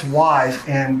date. That's wise.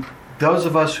 And those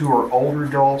of us who are older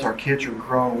adults, our kids are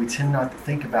grown, we tend not to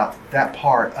think about that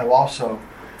part of also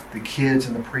the kids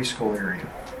in the preschool area.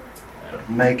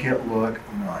 Make it look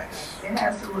nice. It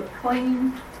has to look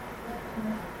clean,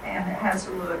 and it has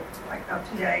to look like up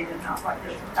to date and not like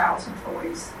there's 1,000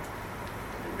 toys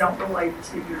that don't relate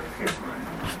to your kids' room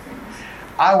and things.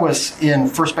 I was in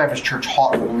First Baptist Church,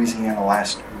 Haughton, Louisiana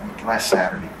last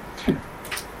Saturday.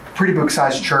 Pretty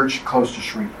book-sized church close to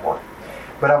Shreveport.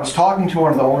 But I was talking to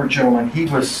one of the older gentlemen. He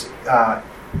was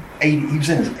 80. He was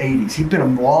in his 80s. He'd been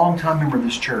a long time member of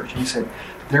this church. He said,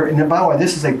 and by the way,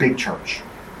 this is a big church.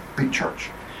 Big church.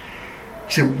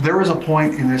 He said, there was a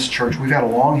point in this church, we've had a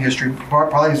long history,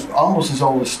 probably almost as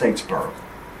old as Statesboro.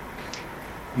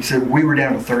 He said, we were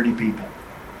down to 30 people.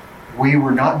 We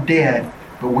were not dead,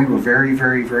 but we were very,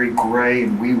 very, very gray,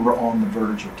 and we were on the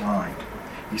verge of dying.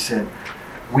 He said,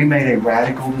 we made a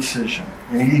radical decision.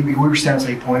 And we were standing,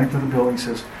 so he pointed to the building, he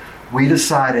says, we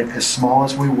decided, as small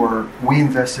as we were, we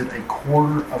invested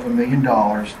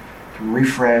 $250,000 to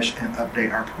refresh and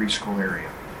update our preschool area.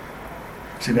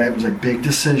 See, that was a big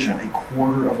decision,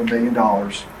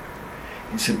 $250,000.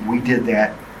 He said, we did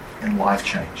that and life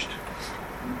changed.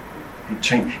 It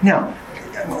changed. Now,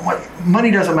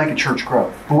 money doesn't make a church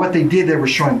grow. But what they did, they were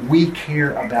showing we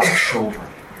care about children.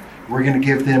 We're going to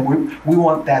give them, we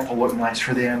want that to look nice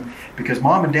for them. Because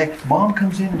mom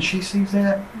comes in and she sees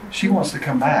that, she wants to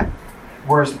come back.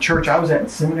 Whereas the church I was at in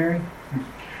seminary,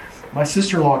 my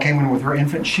sister-in-law came in with her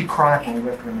infant. She cried when we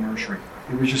left her in the nursery.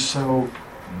 It was just so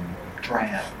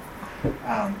drab.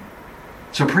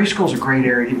 So preschool's a great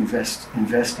area to invest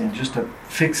in, just to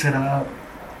fix it up,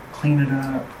 clean it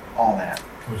up, all that.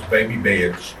 Those baby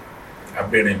beds. I've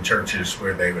been in churches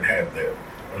where they would have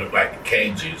what look like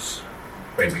cages,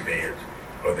 baby beds,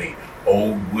 or the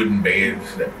old wooden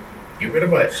beds. Get rid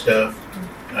of that stuff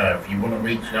if you want to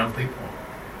reach young people.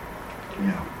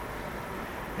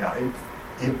 Yeah,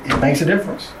 it makes a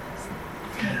difference.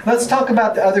 Let's talk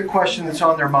about the other question that's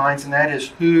on their minds, and that is,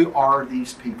 who are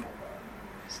these people?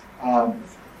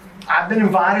 I've been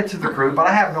invited to the group, but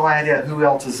I have no idea who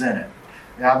else is in it.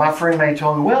 Now, my friend May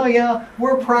told me, well, yeah,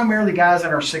 we're primarily guys in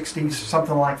our 60s,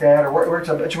 something like that, or we're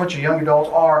a bunch of young adults,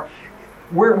 or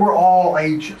we're all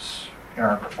ages.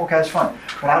 Okay, that's fine.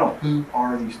 But I don't know, who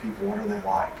are these people? What are they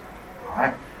like? All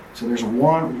right? So there's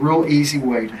one real easy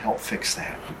way to help fix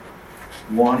that.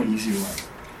 One easy way.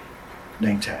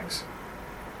 Name tags.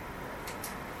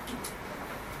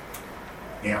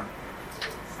 Yeah.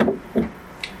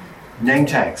 Name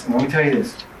tags. And let me tell you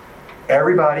this.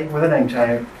 Everybody with a name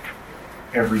tag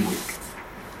every week.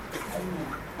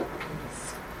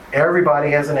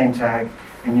 Everybody has a name tag,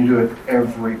 and you do it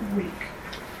every week.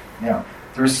 Now,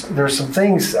 there's some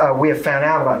things we have found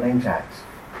out about name tags.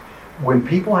 When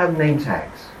people have name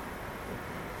tags,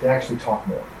 they actually talk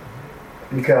more.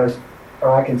 Because,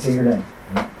 I can see your name.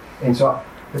 And so,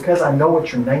 because I know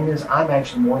what your name is, I'm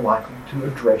actually more likely to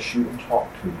address you and talk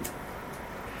to you.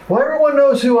 Well, everyone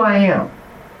knows who I am.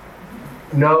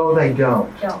 No, they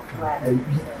don't.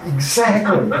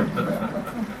 Exactly.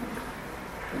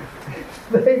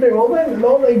 They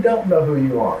don't know who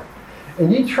you are.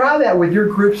 And you try that with your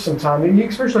groups sometime, and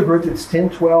especially a group that's 10,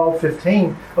 12,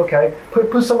 15. Okay,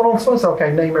 put someone on the spot and say,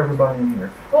 okay, name everybody in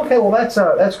here. Okay, well, that's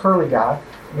curly guy.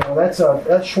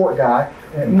 That's short guy.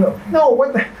 And,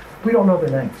 we don't know their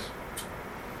names.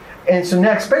 And so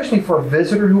now, especially for a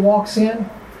visitor who walks in,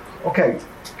 okay,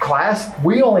 class,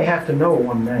 we only have to know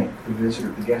one name, the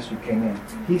visitor, the guest who came in.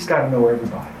 He's got to know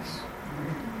everybody's.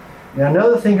 Now,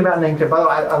 another thing about name tags, by the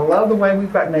way, I love the way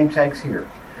we've got name tags here.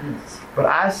 But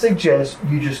I suggest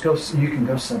you can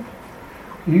go simple.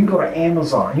 You can go to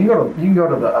Amazon. You can go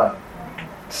to the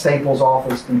Staples,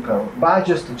 Office Depot, buy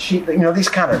just a cheap, these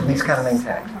kind of name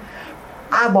tags.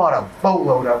 I bought a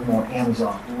boatload of them on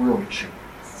Amazon, really cheap.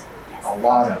 A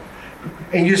lot of them.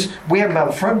 And we have them by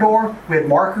the front door. We had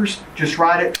markers. Just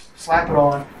write it, slap it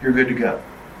on. You're good to go.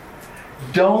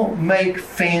 Don't make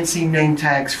fancy name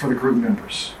tags for the group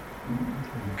members.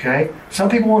 Okay? Some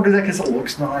people won't do that because it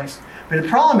looks nice. But the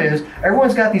problem is,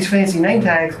 everyone's got these fancy name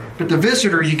tags, but the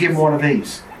visitor, you give him one of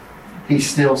these. He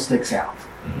still sticks out.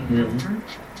 Mm-hmm.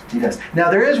 He does. Now,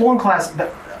 there is one class,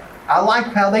 that I like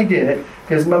how they did it,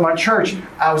 because my church,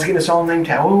 I was getting us all name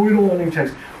tags. Oh, we don't want name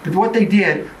tags. But what they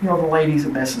did, the ladies,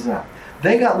 it messes up.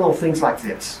 They got little things like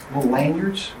this, little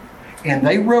lanyards, and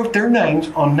they wrote their names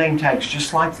on name tags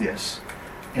just like this,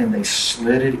 and they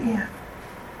slid it in.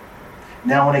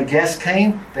 Now, when a guest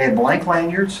came, they had blank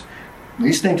lanyards.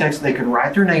 These name tags, they could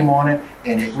write their name on it,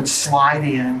 and it would slide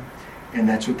in, and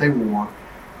that's what they wore.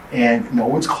 And no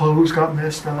one's clothes got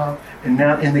messed up, and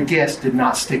the guest did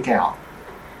not stick out.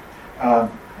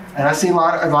 And I see a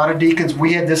lot of deacons.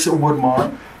 We had this at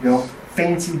Woodmont,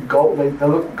 fancy gold. They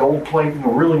look gold plate,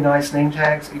 really nice name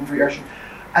tags, even for your usher.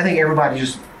 I think everybody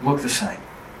just looked the same.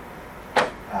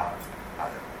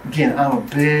 Again, I'm a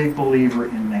big believer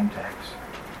in name tags.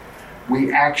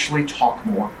 We actually talk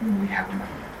more when we have them.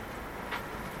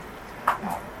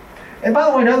 And by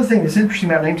the way, another thing that's interesting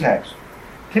about name tags.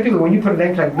 Typically, when you put a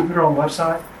name tag, we put it on the left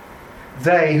side.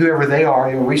 They, whoever they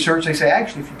are, research, they say,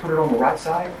 actually, if you put it on the right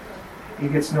side,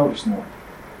 it gets noticed more.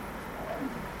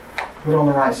 Put it on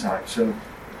the right side. So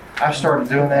I've started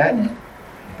doing that. And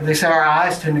they say our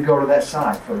eyes tend to go to that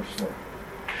side first. So.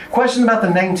 Questions about the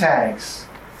name tags?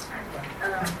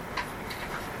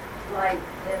 Like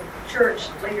in church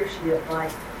leadership,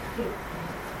 like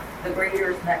the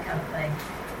greeters and that kind of thing.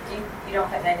 You don't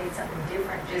think they need something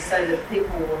different just so that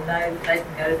people will know that they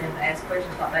can go to them and ask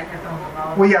questions like they have on the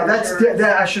wall? Well,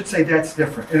 yeah, I should say that's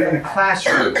different. In a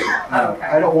classroom,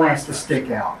 I don't want us to stick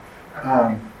out.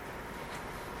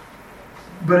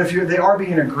 But if they are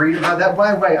being agreed about that,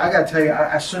 by the way, I got to tell you,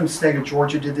 I assume the state of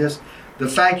Georgia did this. The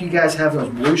fact you guys have those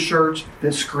blue shirts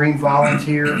that scream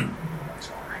volunteer, that's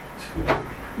great.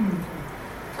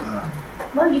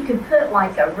 Well, you could put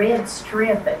like a red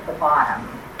strip at the bottom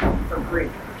for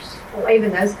greeters. Well,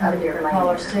 even those come in different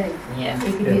colors too. Yeah.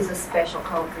 You could use a special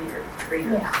color for your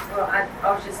greeters. Yeah. Well,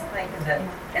 I was just thinking that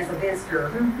as a visitor,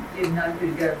 you know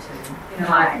who to go to. You know,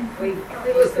 Right. like we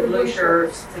use the blue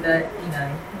shirts to the, you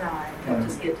know, Right. don't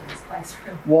just get to this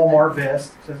classroom. Walmart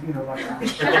vest, says, you know, like that.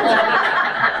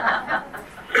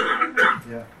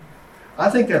 Yeah. I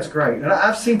think that's great. And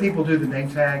I've seen people do the name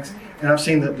tags, and I've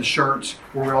seen the shirts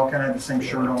where we all kind of have the same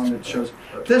shirt on that shows.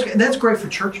 That's great for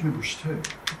church members too,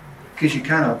 because you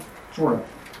kind of sort of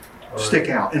stick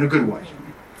out in a good way.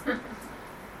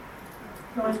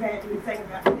 Going back to the thing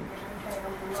about the name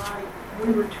on the right,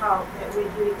 we were taught that when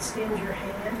you extend your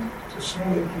hand to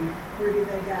shake, where do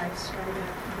they go? Straight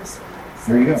up this way.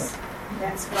 So There you go.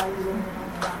 That's why you want it on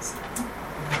the right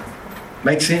side.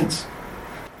 Makes sense.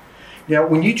 Now,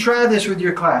 when you try this with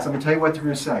your class, I'm going to tell you what they're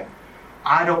going to say.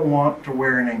 I don't want to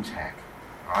wear a name tag.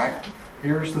 All right?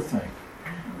 Here's the thing.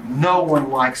 No one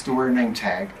likes to wear a name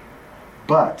tag,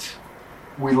 but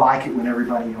we like it when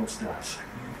everybody else does.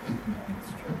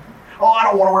 Oh, I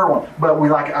don't want to wear one, but we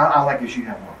like it. I like it. You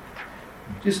have one.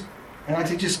 And I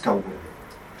say, just go with it.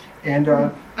 And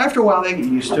after a while, they get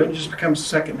used to it. It just becomes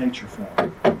second nature for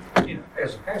them. You know,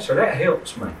 as a pastor, that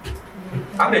helps me.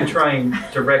 I've been trained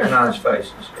to recognize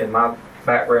faces in my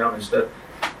background and stuff.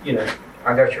 You know,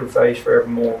 I got your face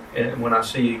forevermore, and when I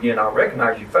see you again, I'll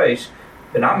recognize your face,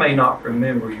 but I may not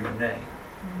remember your name.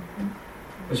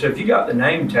 And so if you got the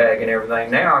name tag and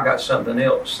everything, now I got something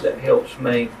else that helps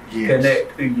me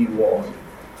connect who you are.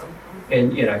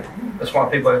 And, you know, that's why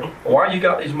people, well, why you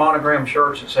got these monogram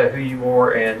shirts that say who you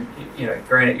are, and, you know,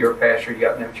 granted you're a pastor, you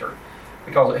got them shirt,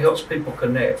 because it helps people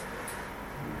connect.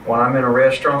 When I'm in a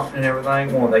restaurant and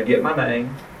everything, one, they get my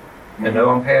name and know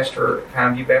I'm pastor at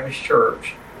Pineview Baptist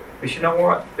Church. But you know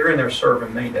what? They're in there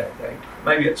serving me that day.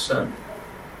 Maybe it's Sunday.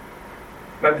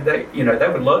 Maybe they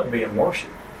would love to be in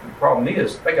worship. The problem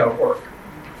is they got to work.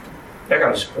 They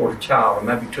got to support a child, or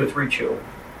maybe 2 or 3 children.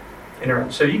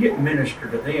 And so you get to minister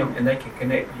to them, and they can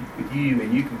connect with you,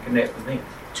 and you can connect with them.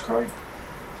 That's great.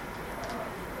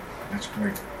 That's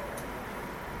great.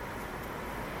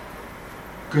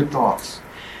 Good thoughts.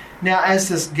 Now, as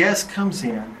this guest comes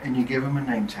in and you give them a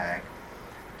name tag,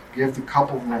 give the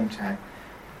couple a name tag,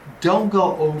 don't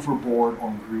go overboard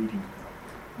on greeting them.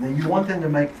 Now, you want them to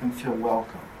make them feel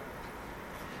welcome.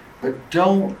 But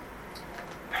don't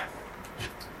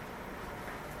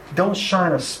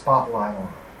shine a spotlight on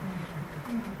them.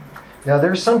 Now,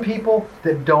 there's some people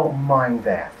that don't mind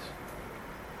that.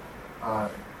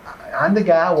 I'm the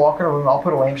guy walking around, I'll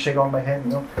put a lampshade on my head,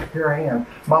 and here I am.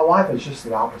 My wife is just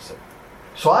the opposite.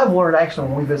 So I've learned, actually,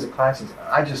 when we visit classes,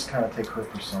 I just kind of take her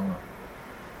persona.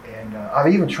 And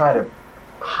I've even tried to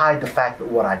hide the fact that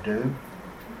what I do,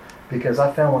 because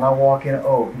I found when I walk in,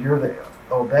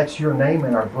 that's your name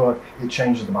in our book, it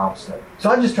changes the Bible study.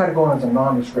 So I just try to go in as a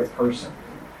nondescript person.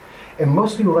 And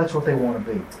most people, that's what they want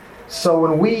to be. So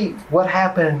what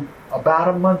happened about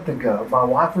a month ago, my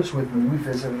wife was with me, we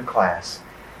visited a class,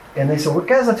 and they said, well,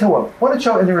 guys, I tell you what, why don't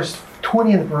y'all, and there was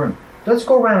 20 in the room, let's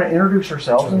go around and introduce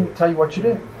ourselves and tell you what you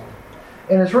do.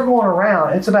 And as we're going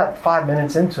around, it's about 5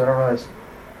 minutes into it, I realized,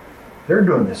 they're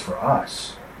doing this for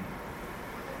us.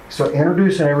 So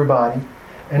introducing everybody,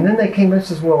 and then they came in and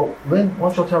says, well, Lynn,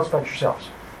 why don't you tell us about yourselves?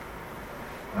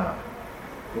 A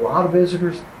lot of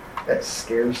visitors, that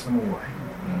scares them away.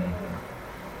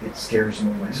 It scares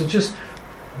them away. So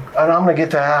and I'm going to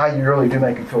get to how you really do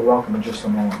make them feel welcome in just a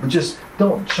moment, but just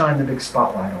don't shine the big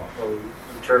spotlight on. Well,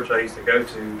 the church I used to go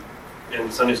to, in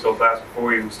Sunday school class before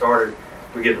we even started,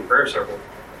 we get in a prayer circle.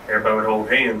 Everybody would hold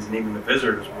hands, and even the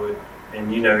visitors would.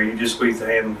 And you just squeeze the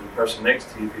hand of the person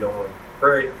next to you if you don't want to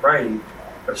pray.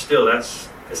 But still, it's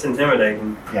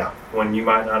intimidating. Yeah. When you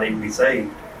might not even be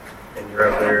saved, and you're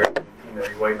up there,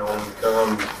 you're waiting on them to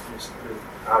come.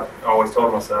 I always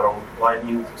told myself, I don't like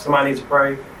you. If somebody needs to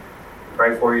pray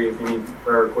for you if you need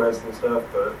prayer requests and stuff.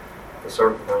 But the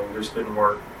circle thing just didn't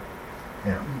work.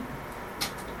 Yeah.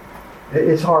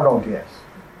 It's hard on guests.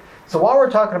 So while we're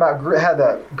talking about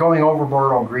going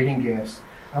overboard on greeting guests,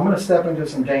 I'm going to step into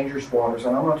some dangerous waters,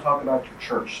 and I'm going to talk about your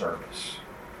church service,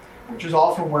 which is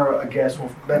often where a guest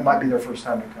that might be their first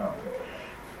time to come.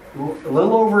 A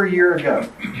little over a year and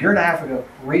a half ago,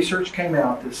 research came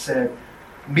out that said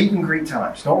meet and greet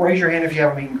times. Don't raise your hand if you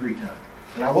have a meet and greet time.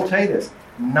 And I will tell you this,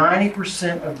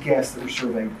 90% of guests that were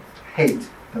surveyed hate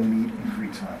the meet and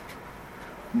greet time.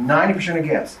 90% of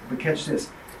guests, but catch this,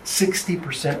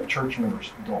 60% of church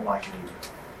members don't like it either.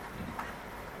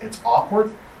 It's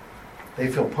awkward. They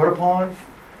feel put upon.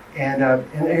 And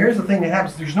here's the thing that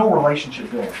happens: there's no relationship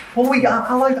building. Well,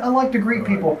 I like to greet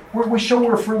people. We show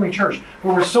we're a friendly church,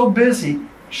 but we're so busy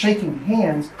shaking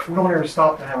hands, we don't ever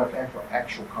stop to have an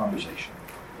actual conversation.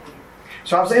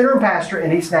 So I was the interim pastor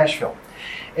in East Nashville,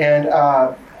 and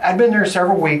I'd been there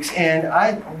several weeks, and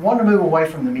I wanted to move away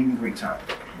from the meet and greet time.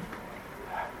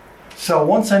 So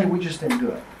one Sunday we just didn't do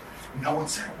it. No one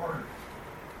said a word.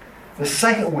 The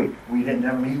second week we didn't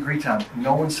have a meet and greet time.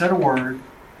 No one said a word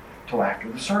till after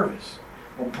the service.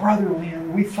 Well, Brother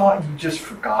Lynn, we thought you just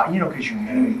forgot, because you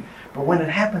knew. But when it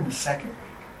happened the second week,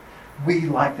 we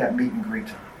liked that meet and greet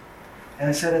time. And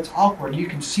I said, it's awkward. You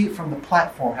can see it from the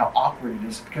platform how awkward it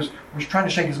is because we're trying to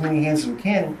shake as many hands as we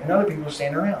can and other people are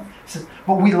standing around. I said,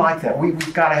 but we like that.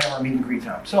 We've got to have our meet and greet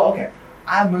time. So, okay,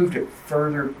 I moved it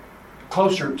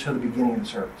closer to the beginning of the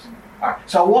service. All right,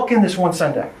 so I walk in this one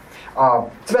Sunday.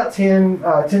 It's about 10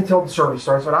 till the service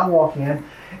starts, but I walk in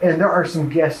and there are some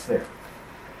guests there.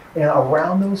 And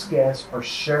around those guests are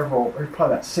there's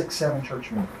probably about 6, 7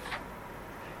 church members.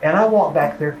 And I walk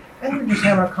back there, and they're just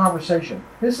having a conversation.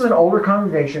 This is an older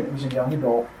congregation. It was a young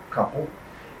adult couple.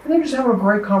 And they're just having a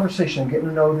great conversation, getting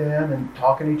to know them and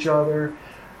talking to each other.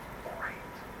 Great.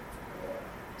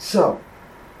 So,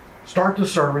 start the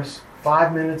service.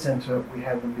 5 minutes into it, we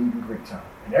have the meet and greet time.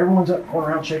 And everyone's up going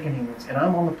around shaking hands. And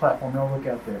I'm on the platform, and I look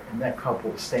out there, and that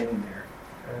couple is standing there.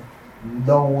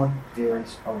 No one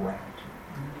is around.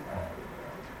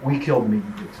 We killed the meet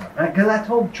and greet time. Because I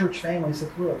told the church family, I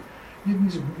said, look,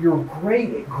 you're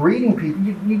great at greeting people.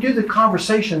 You do the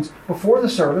conversations before the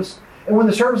service, and when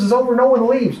the service is over, no one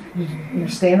leaves. You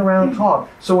stand around and talk.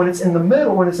 So when it's in the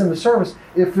middle, when it's in the service,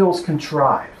 it feels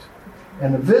contrived.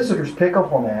 And the visitors pick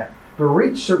up on that. The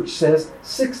research says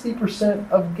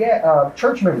 60% of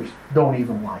church members don't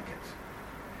even like it.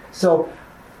 So,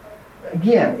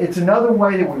 again, it's another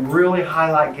way that we really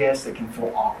highlight guests that can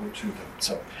feel awkward to them.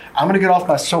 So I'm going to get off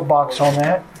my soapbox on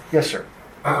that. Yes, sir.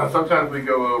 Sometimes we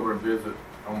go over and visit.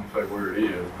 I won't say where it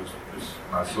is. It's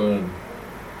my son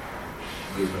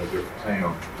lives in a different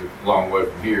town, a long way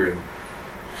from here, and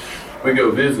we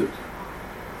go visit.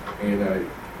 And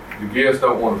the guests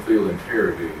don't want to feel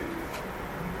interrogated.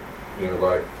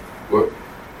 Like, what?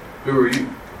 Who are you?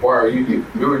 Why are you here?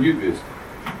 Who are you visiting?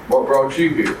 What brought you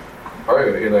here?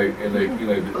 And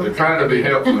they're trying to be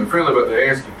helpful and friendly, but they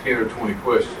ask you 10 or 20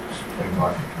 questions.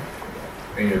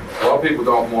 And a lot of people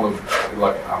don't want to,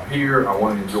 I'm here, I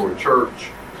want to enjoy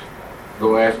church.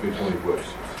 Don't ask me 20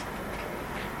 questions.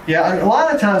 Yeah, a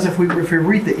lot of times if we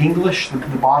read the English, the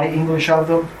body English of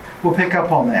them, we'll pick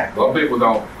up on that. A lot of people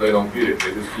don't get it.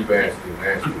 They just keep asking and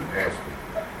asking and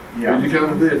asking. Yeah. Who you come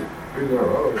to visit?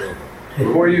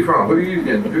 Where are you from? Who are you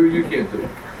kin to?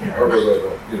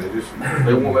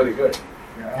 They won't let it go.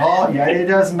 Oh, yeah, it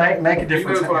does make a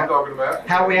difference. You know what I'm talking about.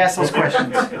 How we ask those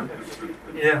questions.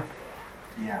 Yeah.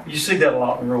 Yeah. You see that a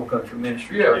lot in rural country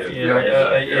ministry. Yeah.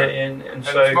 And the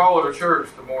so smaller the church,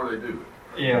 the more they do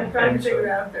it. Yeah. They're trying to figure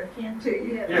out if they're kin to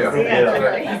you.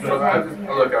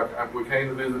 Look, we came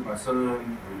to visit my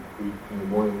son. We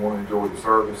want to enjoy the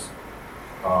service.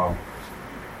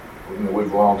 We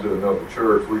belong to another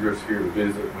church. We're just here to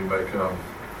visit. We may come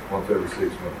once every 6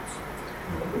 months.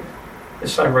 the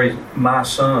same reason my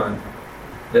son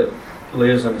that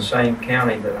lives in the same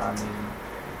county that I'm in,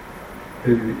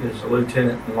 who is a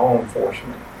lieutenant in law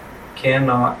enforcement,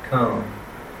 cannot come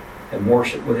and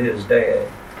worship with his dad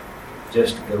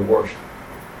just to go worship.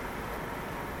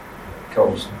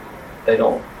 Because they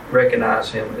don't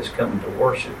recognize him as coming to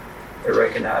worship. They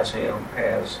recognize him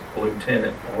as a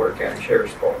lieutenant in Ware County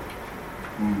Sheriff's Department.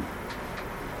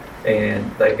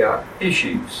 And they got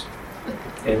issues.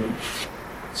 And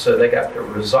so they got to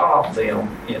resolve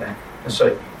them, And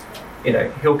so,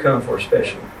 he'll come for a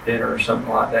special dinner or something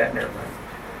like that and everything.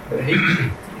 But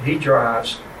he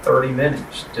drives 30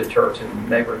 minutes to church in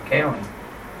neighboring county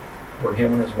where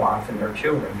him and his wife and their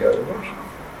children go to worship.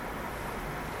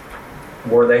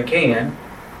 Where they can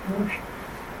worship.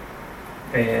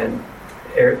 And,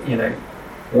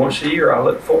 once a year I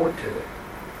look forward to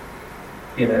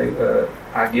it.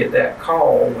 I get that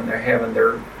call when they're having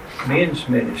their men's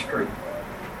ministry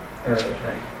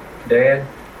thing. Dad,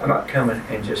 I'm not coming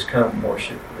and just come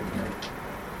worship with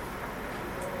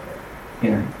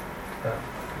me.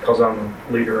 Because I'm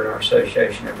a leader in our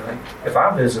association and everything. If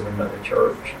I visit another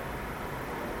church,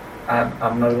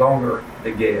 I'm no longer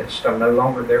the guest. I'm no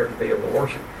longer there to be able to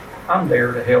worship. I'm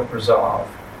there to help resolve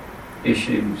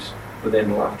issues within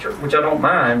the Life Church, which I don't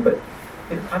mind, but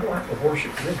I'd like to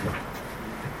worship with them.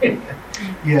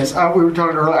 Yes, we were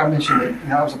talking earlier, I mentioned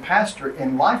that I was a pastor,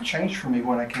 and life changed for me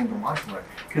when I came to Lifeway.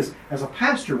 Because as a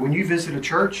pastor, when you visit a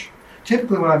church,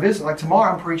 typically when I visit, like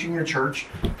tomorrow I'm preaching in a church,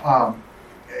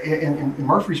 in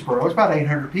Murfreesboro, it's about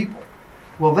 800 people.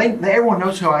 Well, everyone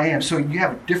knows who I am, so you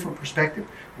have a different perspective.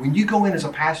 When you go in as a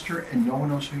pastor and no one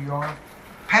knows who you are,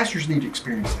 pastors need to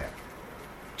experience that,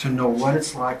 to know what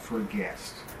it's like for a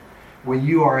guest when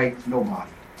you are a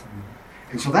nobody.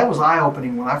 And so that was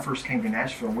eye-opening when I first came to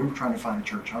Nashville and we were trying to find a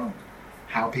church home.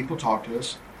 How people talked to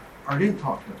us or didn't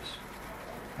talk to us.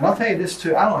 And I'll tell you this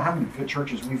too, I don't know how many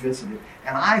churches we visited,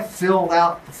 and I filled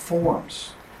out the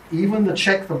forms. Even to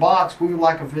check the box, we would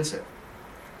like a visit.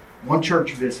 One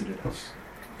church visited us,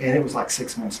 and it was like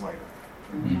 6 months later.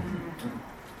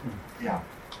 Yeah.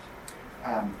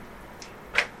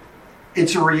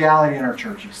 It's a reality in our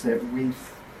churches that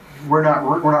we're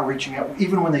not reaching out.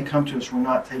 Even when they come to us, we're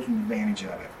not taking advantage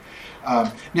of it.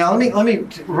 Now, let me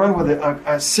run with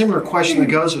a similar question that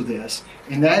goes with this,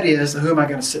 and that is, who am I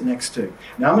going to sit next to?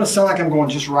 Now, I'm going to sound like I'm going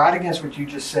just right against what you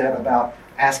just said about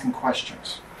asking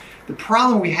questions. The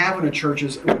problem we have in a church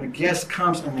is when a guest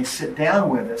comes and they sit down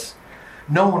with us,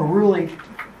 no one really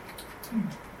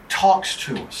talks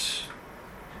to us.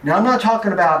 Now, I'm not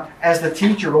talking about as the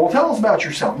teacher, well, tell us about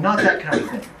yourself, not that kind of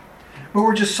thing. But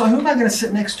we're just, so who am I going to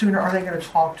sit next to and are they going to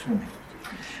talk to me?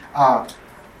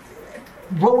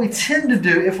 What we tend to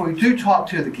do if we do talk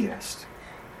to the guest,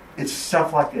 it's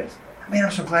stuff like this. Man,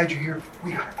 I'm so glad you're here.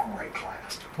 We got a great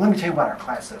class. Let me tell you what our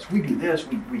class does. We do this.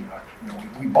 We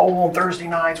bowl on Thursday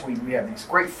nights. We have these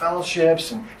great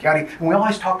fellowships and we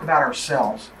always talk about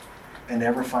ourselves and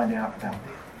never find out about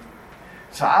them.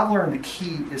 So I've learned the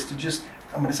key is to just,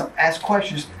 I'm going to ask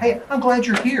questions. Hey, I'm glad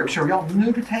you're here. So are y'all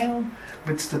new to town?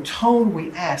 But it's the tone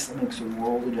we ask that makes a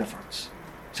world of difference.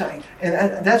 So,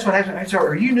 and that's what happens. So,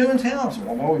 are you new in town? I said,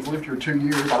 well, no, we've lived here 2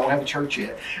 years. I don't have a church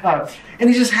yet. And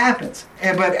it just happens.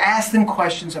 But ask them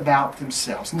questions about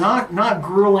themselves. Not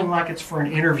grueling like it's for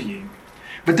an interview.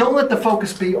 But don't let the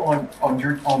focus be on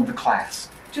the class.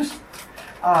 Just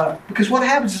because what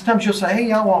happens is sometimes you'll say, hey,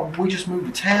 y'all, well, we just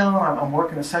moved to town. I'm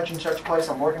working at such and such place.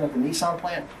 I'm working at the Nissan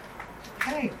plant.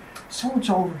 Hey,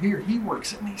 so-and-so over here, he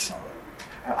works at Nissan.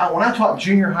 When I taught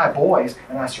junior high boys,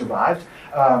 and I survived,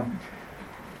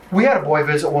 we had a boy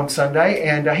visit one Sunday,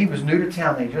 and he was new to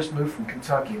town. They just moved from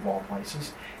Kentucky, of all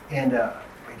places, and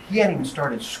he hadn't even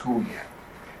started school yet.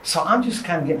 So I'm just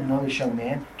kind of getting to know this young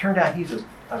man. Turned out he's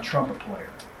a trumpet player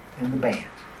in the band.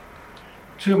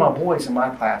 2 of my boys in my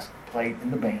class played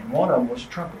in the band. One of them was a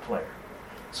trumpet player.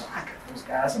 So I got those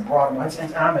guys and brought them in,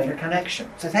 and I made a connection.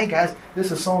 I said, hey guys,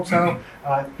 this is so-and-so.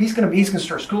 He's gonna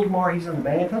start school tomorrow. He's in the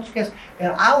band. Don't you guys?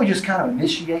 And I would just kind of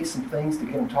initiate some things to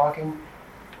get them talking,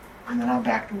 and then I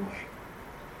backed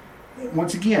away.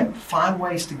 Once again, find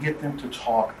ways to get them to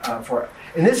talk.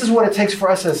 And this is what it takes for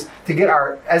us as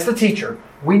the teacher.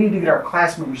 We need to get our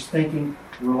class members thinking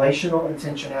relational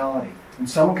intentionality. When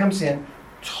someone comes in,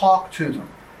 talk to them.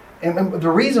 And the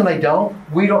reason they don't,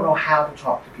 we don't know how to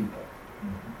talk to people.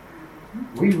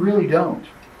 We really don't.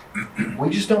 We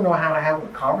just don't know how to have a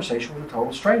conversation with a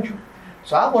total stranger.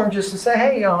 So I've learned just to say,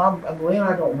 hey, I'm Lynn,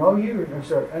 I don't know you.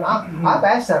 And I've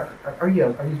asked that, are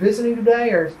you visiting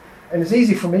today? And it's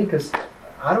easy for me because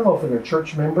I don't know if they're a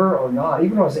church member or not.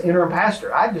 Even though I was an interim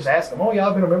pastor, I just asked them, oh yeah,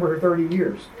 I've been a member for 30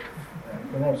 years.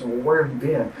 And I said, well, where have you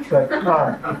been?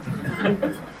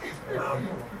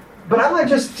 But I like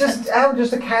just have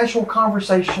just a casual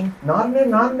conversation, not an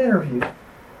interview.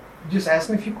 Just ask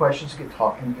them a few questions, get to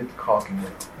talking with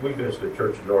them. We visited a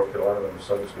church in North Carolina in the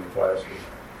Sunday school class, and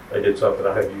they did something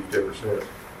I have used ever since.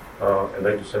 And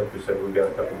they just simply said, we've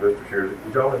got a couple of visitors here.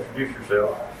 Would y'all introduce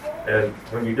yourself? And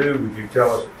when you do, would you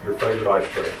tell us your favorite ice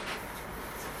cream?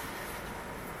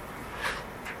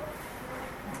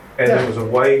 And there was a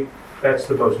way, that's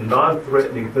the most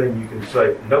non-threatening thing you can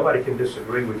say. Nobody can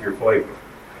disagree with your flavor.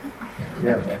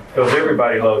 Yeah. Because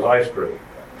everybody loves ice cream.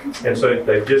 And so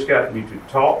they've just gotten you to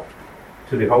talk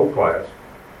to the whole class.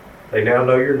 They now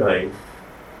know your name,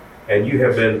 and you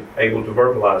have been able to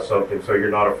verbalize something so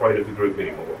you're not afraid of the group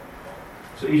anymore.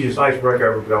 It's the easiest icebreaker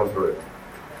I've ever gone through.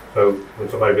 So when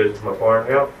somebody visits my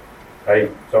farmhouse, hey,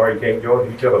 sorry you can't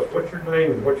join, you tell us what's your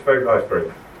name and what's your favorite ice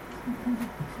cream.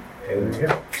 And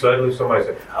suddenly somebody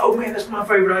said, oh man, that's my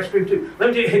favorite ice cream too.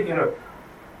 Let me tell you,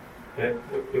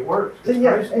 it works. It's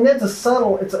crazy. And it's a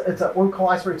subtle, it's a we call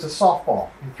ice cream, it's a softball.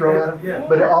 You throw at them,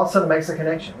 but it all of a sudden makes a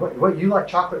connection. What you like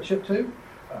chocolate chip too?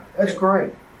 That's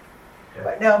great.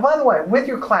 Yeah. Now, by the way, with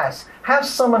your class, have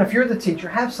someone, if you're the teacher,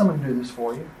 have someone do this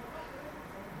for you.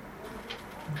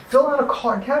 Fill out a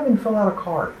card. Have them fill out a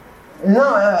card. And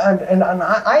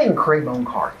I even create my own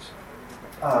cards.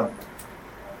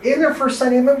 In their first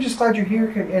Sunday, I'm just glad you're here,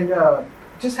 and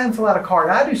just have them fill out a card.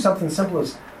 I do something simple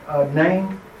as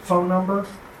name, phone number,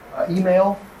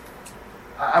 email.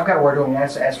 I've got a word doing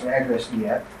ask for an address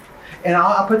yet. And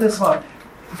I'll put this on.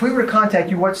 if we were to contact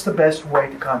you, what's the best way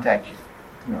to contact you?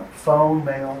 You know, phone,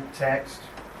 mail, text.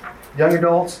 Young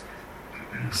adults,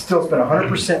 still spend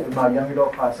 100% with my young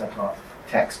adult class I taught.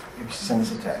 Text. If you send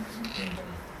us a text.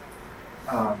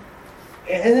 And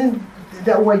then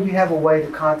that way you have a way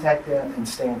to contact them and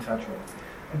stay in touch with them.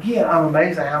 Again, I'm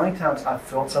amazed at how many times I've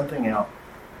filled something out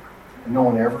and no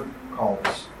one ever called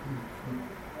us.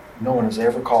 No one has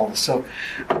ever called us. So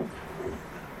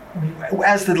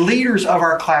as the leaders of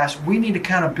our class, we need to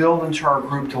kind of build into our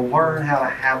group to learn how to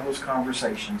have those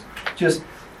conversations. Just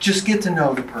get to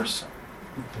know the person.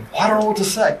 Well, I don't know what to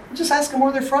say. Just ask them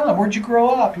where they're from. Where'd you grow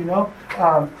up?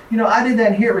 I did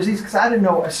that here. It was easy because I didn't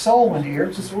know a soul in here.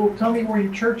 It's just, well, tell me where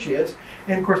your church is.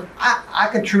 And of course, I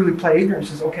could truly play ignorance.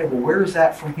 Says, okay, well, where is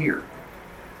that from here?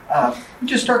 You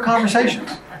just start conversations.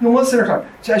 What's their time?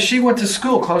 So she went to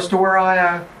school close to where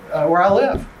I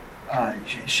live.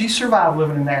 She survived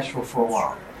living in Nashville for a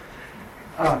while.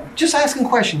 Just asking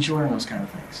questions, you learn those kind of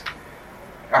things.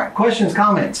 All right, questions,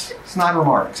 comments, snide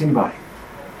remarks, anybody?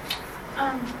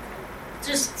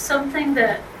 Just something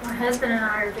that my husband and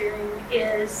I are doing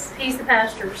is, he's the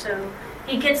pastor, so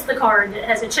he gets the card that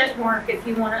has a check mark if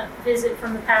you want to visit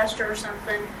from the pastor or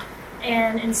something.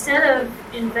 And instead of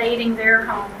invading their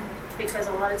home, because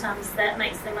a lot of times that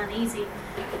makes them uneasy,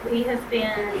 we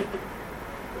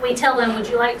tell them, would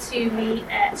you like to meet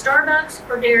at Starbucks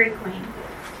or Dairy Queen?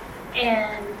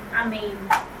 And I mean,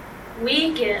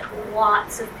 we get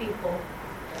lots of people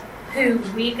who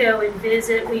we go and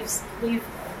visit. We've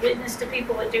witnessed to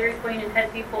people at Dairy Queen and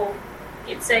had people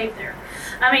get saved there.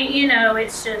 I mean,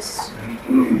 it's just...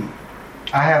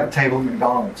 I have a table at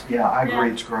McDonald's. Yeah, I agree.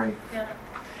 Yeah. It's great. Yeah.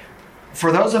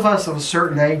 For those of us of a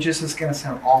certain age, this is going to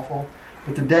sound awful,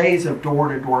 but the days of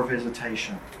door-to-door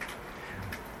visitation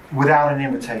without an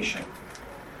invitation,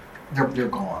 they're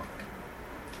gone.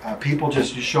 People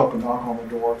just show up and knock on the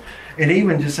door, and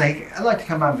even just say, "I'd like to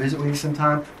come out and visit with you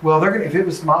sometime." Well, if it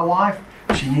was my wife,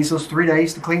 she needs those 3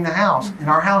 days to clean the house. And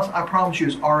our house, I promise you,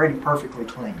 is already perfectly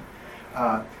clean.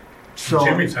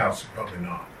 Jimmy's house is probably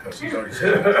not, because he's already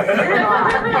said it.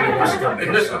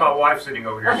 This is my wife sitting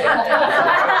over here.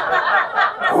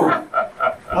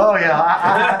 Oh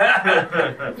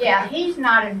yeah. Yeah, he's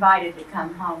not invited to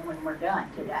come home when we're done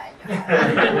today.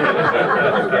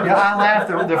 Yeah, I laugh.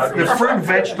 The fruit and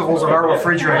vegetables in our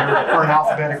refrigerator are in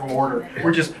alphabetical order.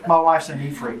 My wife's a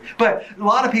neat freak. But a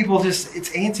lot of people it's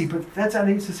antsy, but that's how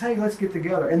he says, hey, let's get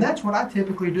together. And that's what I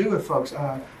typically do with folks.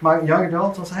 My young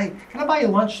adults, I'll say, hey, can I buy you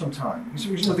lunch sometime?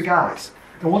 Usually with the guys.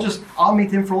 And I'll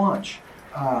meet them for lunch.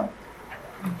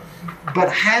 But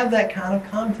have that kind of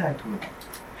contact with them.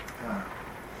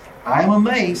 I am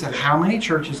amazed at how many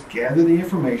churches gather the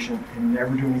information and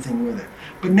never do anything with it.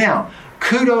 But now,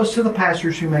 kudos to the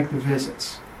pastors who make the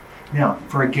visits. Now,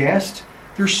 for a guest,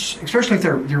 especially if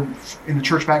they're in the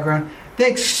church background, they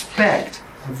expect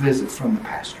a visit from the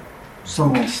pastor,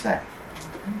 someone on staff.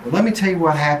 But let me tell you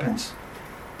what happens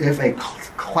if a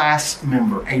class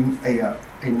member, a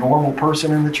normal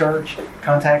person in the church,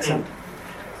 contacts them.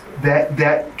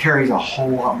 That carries a whole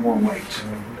lot more weight.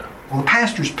 Well, the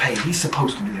pastor's paid. He's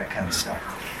supposed to do that kind of stuff.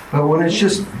 But when it's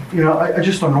just,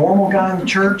 just a normal guy in the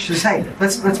church says, hey,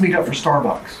 let's meet up for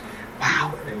Starbucks.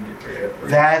 Wow.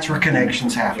 That's where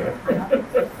connections happen.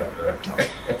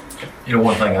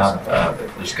 One thing I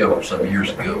discovered some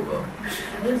years ago,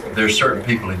 there's certain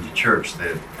people in the church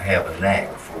that have a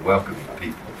knack for welcoming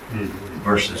people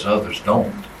versus others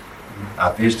don't.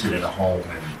 I visited in a home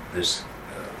and this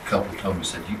couple told me,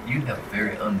 said, you have a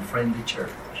very unfriendly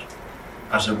church.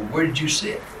 I said, well, where did you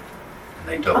sit? And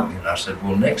they told me, and I said,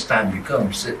 well, next time you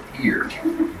come, sit here.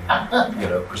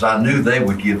 Because I knew they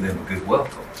would give them a good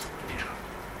welcome.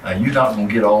 Now, you're not going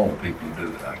to get all the people to do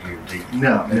it, I guarantee you.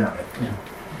 No.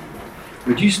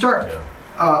 But you start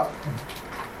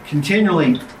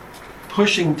continually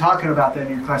talking about that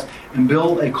in your class, and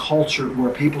build a culture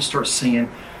where people start seeing,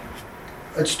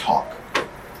 let's talk.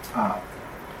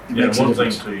 One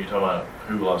thing too, you're talking about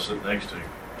who will I sit next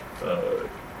to.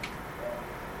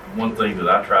 One thing that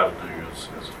I try to do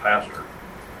as a pastor,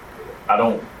 I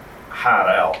don't hide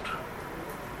out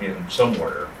in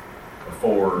somewhere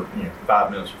before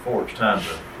 5 minutes before it's time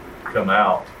to come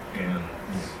out and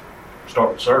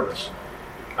start the service.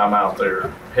 I'm out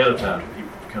there ahead of time.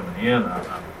 People coming in,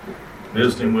 I'm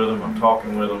visiting with them, I'm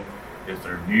talking with them. If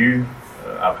they're new,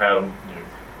 I've had them.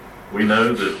 We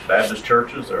know that Baptist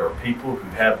churches, there are people who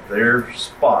have their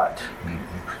spot,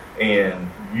 and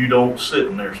you don't sit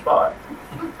in their spot.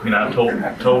 I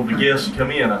told the guests to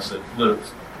come in, I said, look,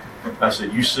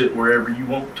 you sit wherever you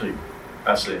want to.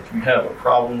 I said, if you have a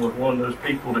problem with one of those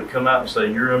people that come out and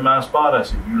say, you're in my spot, I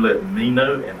said, you let me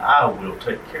know and I will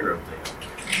take care of them.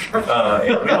 And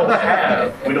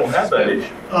we don't have that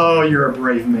issue. Oh, you're a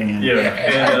brave man.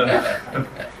 Yeah, and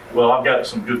well, I've got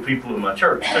some good people in my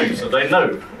church too, so they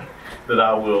know that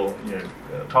I will,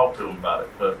 talk to them about it.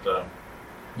 But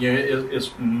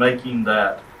it's making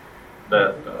that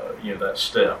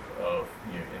step of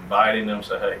inviting them,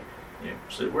 say, hey,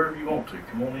 sit wherever you want to,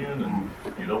 come on in, and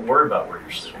you don't worry about where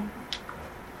you're sitting.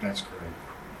 That's great.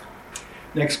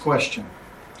 Next question.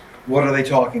 What are they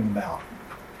talking about?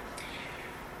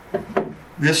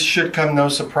 This should come no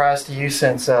surprise to you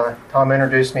since Tom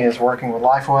introduced me as working with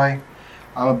Lifeway.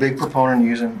 I'm a big proponent of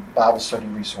using Bible study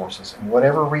resources. And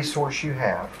whatever resource you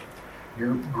have,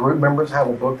 your group members have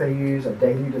a book they use, a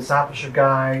daily discipleship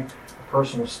guide, a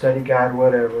personal study guide,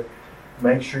 whatever.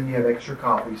 Make sure you have extra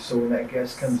copies so when that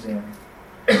guest comes in.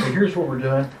 So here's what we're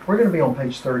doing. We're going to be on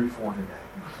page 34 today.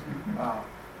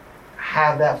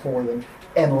 Have that for them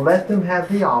and let them have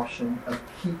the option of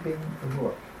keeping the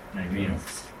book. Amen.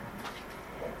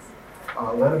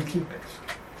 Let them keep it.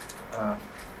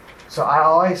 So I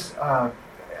always,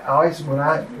 when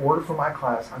I order for my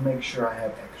class, I make sure I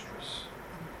have extras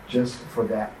just for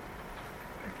that.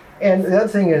 And the other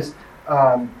thing is,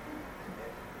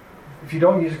 if you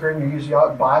don't use agreement, you use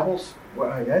Bibles.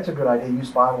 Well, that's a good idea.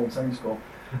 Use Bible in Sunday school,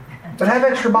 but have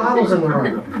extra Bibles in the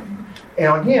room.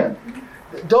 And again,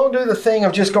 don't do the thing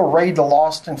of just go raid the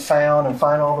lost and found and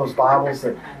find all those Bibles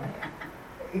that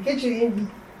it gets you in.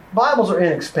 Bibles are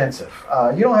inexpensive.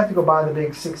 You don't have to go buy the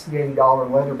big $60,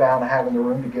 $80 leather bound to have in the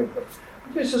room to give them.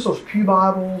 Just those pew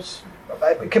Bibles.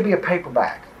 It could be a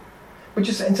paperback. But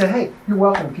just and say, hey, you're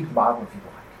welcome to keep the Bible if you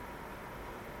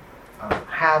like.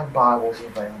 Have Bibles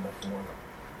available for them.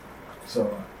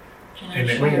 So,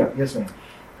 yes, ma'am.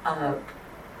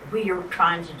 We are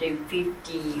trying to do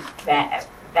 50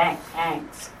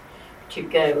 backpacks to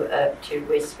go up to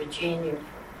West Virginia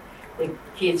with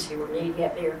kids who are needy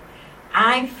up there.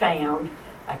 I found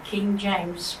a King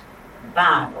James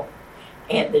Bible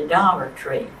at the Dollar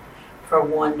Tree for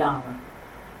 $1.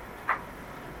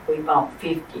 We bought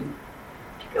 50 to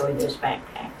go in those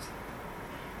backpacks.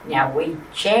 Now we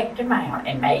checked them out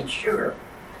and made sure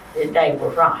that they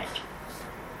were right.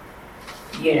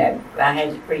 I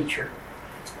had the preacher,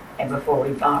 and before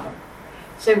we bought them.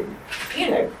 So,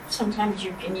 sometimes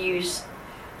you can use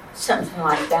something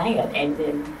like that, and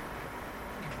then,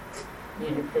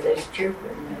 for those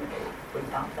children, we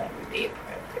thought that would be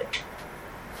appropriate.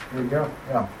 There you go.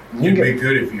 Yeah. It'd be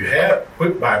good if you had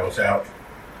put Bibles out,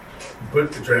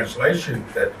 put the translation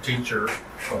that the teacher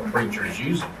or preacher is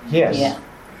using. Yes. Yeah.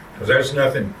 Because there's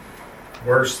nothing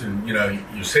worse than,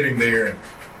 you're sitting there and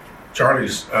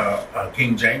Charlie's a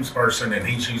King James person and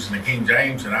he's using the King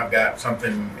James and I've got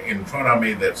something in front of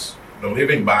me that's the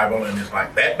Living Bible and it's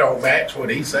like, that don't match what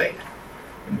he said.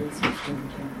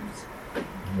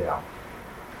 Yeah,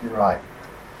 you're right.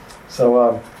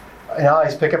 So, I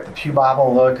always pick up the Pew Bible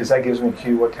and look because that gives me a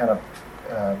cue what kind of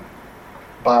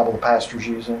Bible the pastor's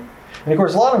using. And of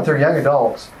course, a lot of them, if they're young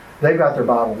adults, they've got their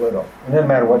Bible with them. It doesn't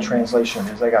matter what translation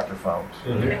it is, they got their phones.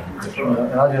 Mm-hmm.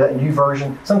 And I'll do that in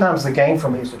YouVersion. Sometimes the game for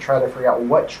me is to try to figure out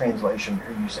what translation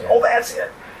you're using. Oh, that's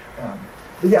it.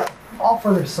 But yeah,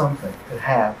 offer them something to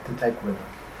have to take with them.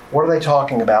 What are they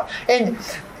talking about? And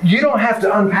you don't have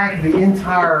to unpack the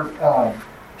entire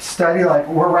study. Like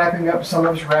we're wrapping up, some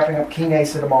of us are wrapping up King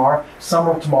Asa tomorrow. Some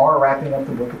are tomorrow wrapping up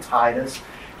the book of Titus.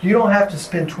 You don't have to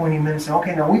spend 20 minutes saying,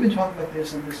 okay, now we've been talking about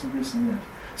this and this and this and this.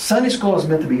 Sunday school is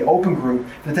meant to be open group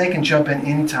that they can jump in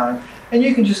anytime. And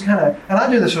you can just kind of, and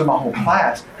I do this with my whole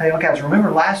class. Hey, guys,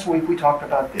 remember last week we talked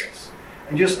about this.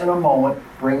 And just in a moment,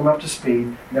 bring them up to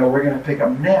speed. Now we're going to pick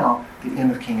up now the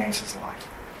end of King Asa's life.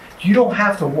 You don't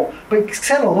have to, but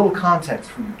set a little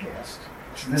context for your guest.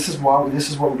 So this is what we're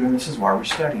doing, this is why we're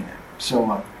studying it.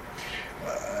 So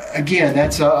again,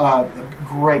 that's a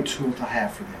great tool to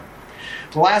have for them.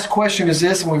 The last question is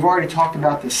this, and we've already talked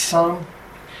about this some.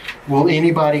 Will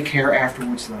anybody care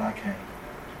afterwards that I came?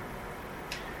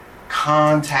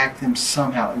 Contact them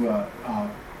somehow.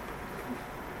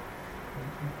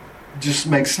 Just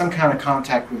make some kind of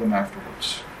contact with them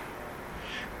afterwards.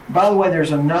 By the way,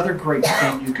 there's another great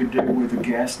thing you could do with a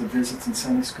guest that visits in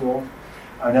Sunday school.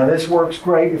 Now this works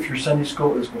great if your Sunday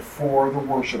school is before the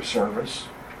worship service.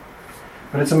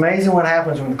 But it's amazing what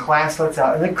happens when the class lets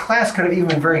out. And the class could have even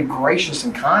been very gracious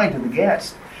and kind to the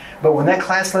guest. But when that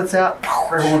class lets out,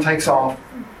 everyone takes off.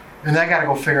 And they got to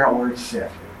go figure out where to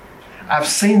sit. I've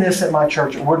seen this at my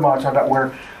church at Woodmont, talking about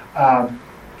where a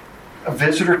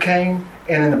visitor came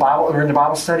and in the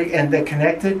Bible study, and they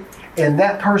connected, and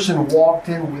that person walked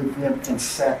in with them and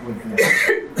sat with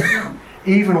them.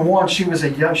 Even one, she was a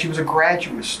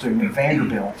graduate student at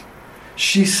Vanderbilt.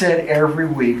 She sat every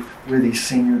week with these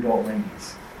senior adult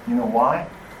ladies. You know why?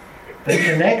 They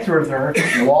connected with her,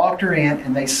 walked her in,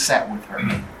 and they sat with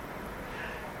her.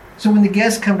 So when the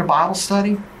guests come to Bible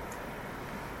study,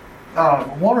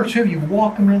 one or two of you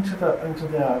walk them into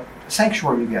the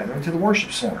sanctuary together, into the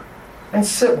worship center, and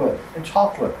sit with them and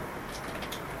talk with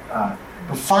them.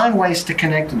 But find ways to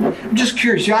connect with them. I'm just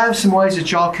curious, y'all have some ways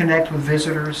that y'all connect with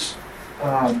visitors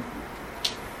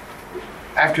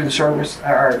after the service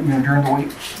or during the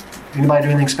week? Anybody do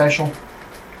anything special?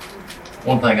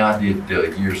 One thing I did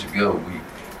years ago, we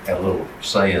had a little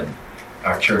saying,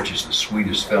 our church is the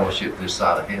sweetest fellowship this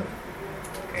side of heaven.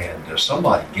 And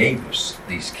somebody gave us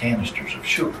these canisters of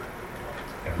sugar.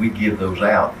 And we give those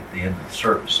out at the end of the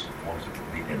service, the ones that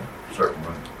would meet in a certain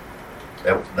room.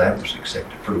 That was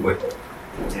accepted pretty well.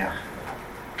 Yeah.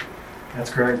 That's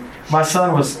great. My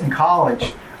son was in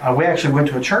college. We actually went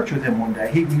to a church with him one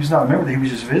day. He was not a member, he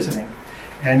was just visiting.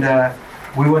 And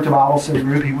we went to Bible study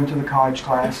group. He went to the college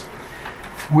class.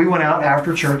 We went out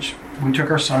after church. We took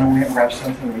our son and we went and grabbed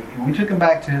something to eat. And we took him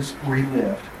back to where he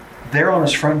lived. There on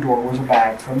his front door was a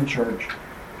bag from the church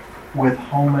with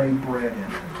homemade bread in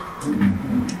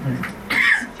it.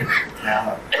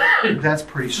 Now, that's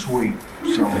pretty sweet.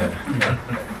 So,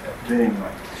 but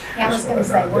anyway. I was going to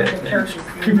say, one of the churches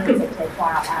we visited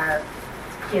while our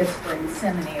kids were in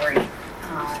seminary,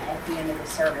 at the end of the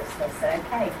service, they said,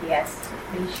 okay, yes,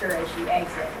 be sure as you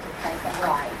exit to take a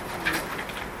right.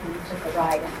 And you took a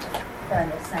right in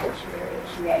front of the sanctuary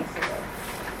as you exited.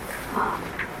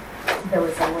 There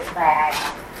was a little bag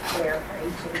there for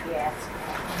each of the guests,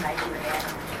 and they read,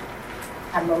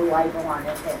 had a little label on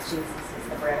it that Jesus is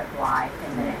the bread of life,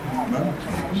 and then it had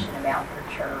information about their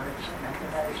church and a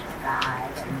devotional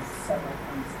guide and several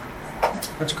things like that.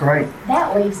 That's great.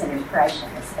 That leaves an impression,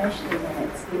 especially when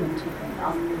it's given to them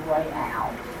on your way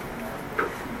out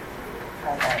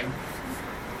of a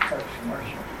church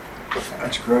worship.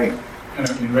 That's great.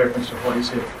 In reference to what he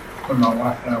said, when my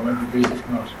wife and I went to visit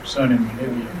my son in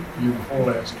Namibia the year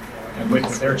before last, and went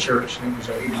to their church, and it was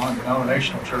a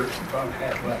non-denominational church, about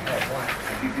half black, half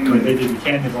white. But they did the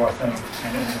candy bar thing,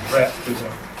 and it was wrapped with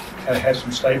had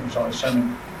some statements on it, some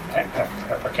in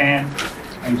Afrikaans,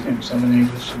 and some in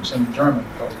English, and some in German,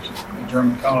 because it was a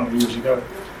German colony years ago.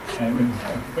 And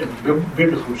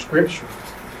biblical scripture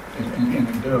in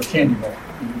a dove candy bar,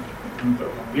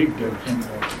 a big dove candy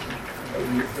bar.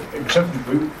 It was something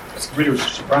we really was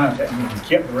surprised at, and we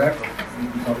kept the record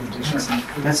because it was just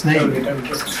That's neat.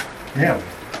 Yeah.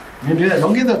 You do that.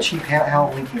 Don't give that cheap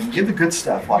Halloween candy. Give the good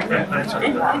stuff like that. That's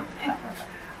right.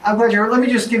 I'm glad you're. Let me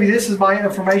just give you this as my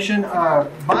information.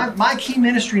 My key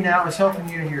ministry now is helping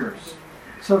you and yours.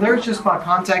 So there's just my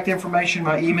contact information,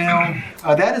 my email.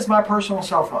 That is my personal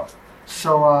cell phone.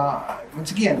 So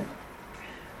once again,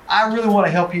 I really want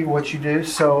to help you what you do.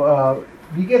 So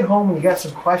if you get home and you got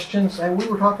some questions, and we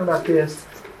were talking about this,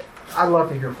 I'd love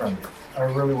to hear from you. I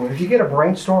really would. If you get a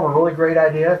brainstorm, a really great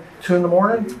idea, 2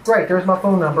 a.m, great, there's my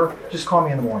phone number. Just call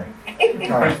me in the morning.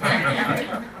 All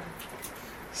right.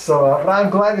 So, but I'm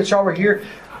glad that y'all were here.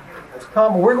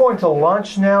 We're going to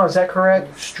lunch now, is that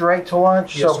correct? Straight to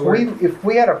lunch? Yes, so if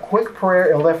we had a quick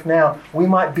prayer and left now, we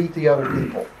might beat the other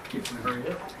people.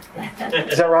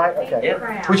 Is that right? Okay.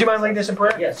 Yep. Would you mind leading us in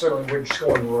prayer? Yes, certainly. We're just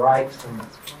going right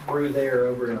through there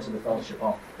over into the fellowship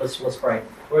hall. Let's pray.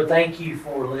 Lord, thank you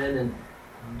for Lynn and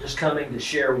just coming to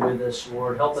share with us.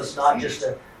 Lord, help us not just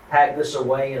to pack this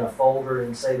away in a folder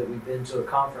and say that we've been to a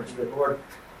conference, but Lord,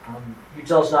 you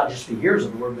tell us not just to be hearers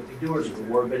of the word, but be doers of the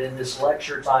word. But in this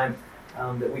lecture time,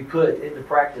 that we put into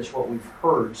practice what we've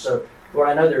heard. So, Lord,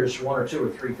 I know there's 1 or 2 or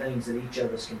 3 things that each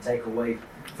of us can take away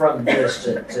from this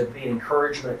to be an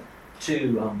encouragement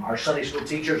to our Sunday school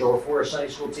teachers, or if we're a Sunday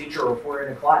school teacher, or if we're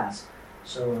in a class.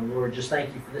 So, Lord, just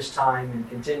thank you for this time, and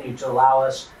continue to allow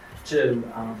us to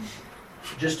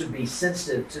just to be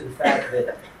sensitive to the fact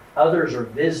that others are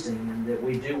visiting, and that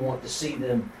we do want to see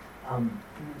them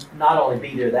not only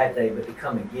be there that day, but to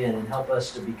come again, and help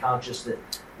us to be conscious that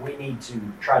we need to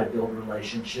try to build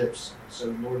relationships.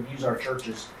 So, Lord, use our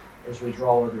churches as we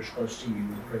draw others close to you.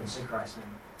 We pray this in Christ's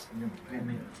name.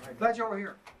 Amen. Glad y'all were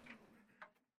here.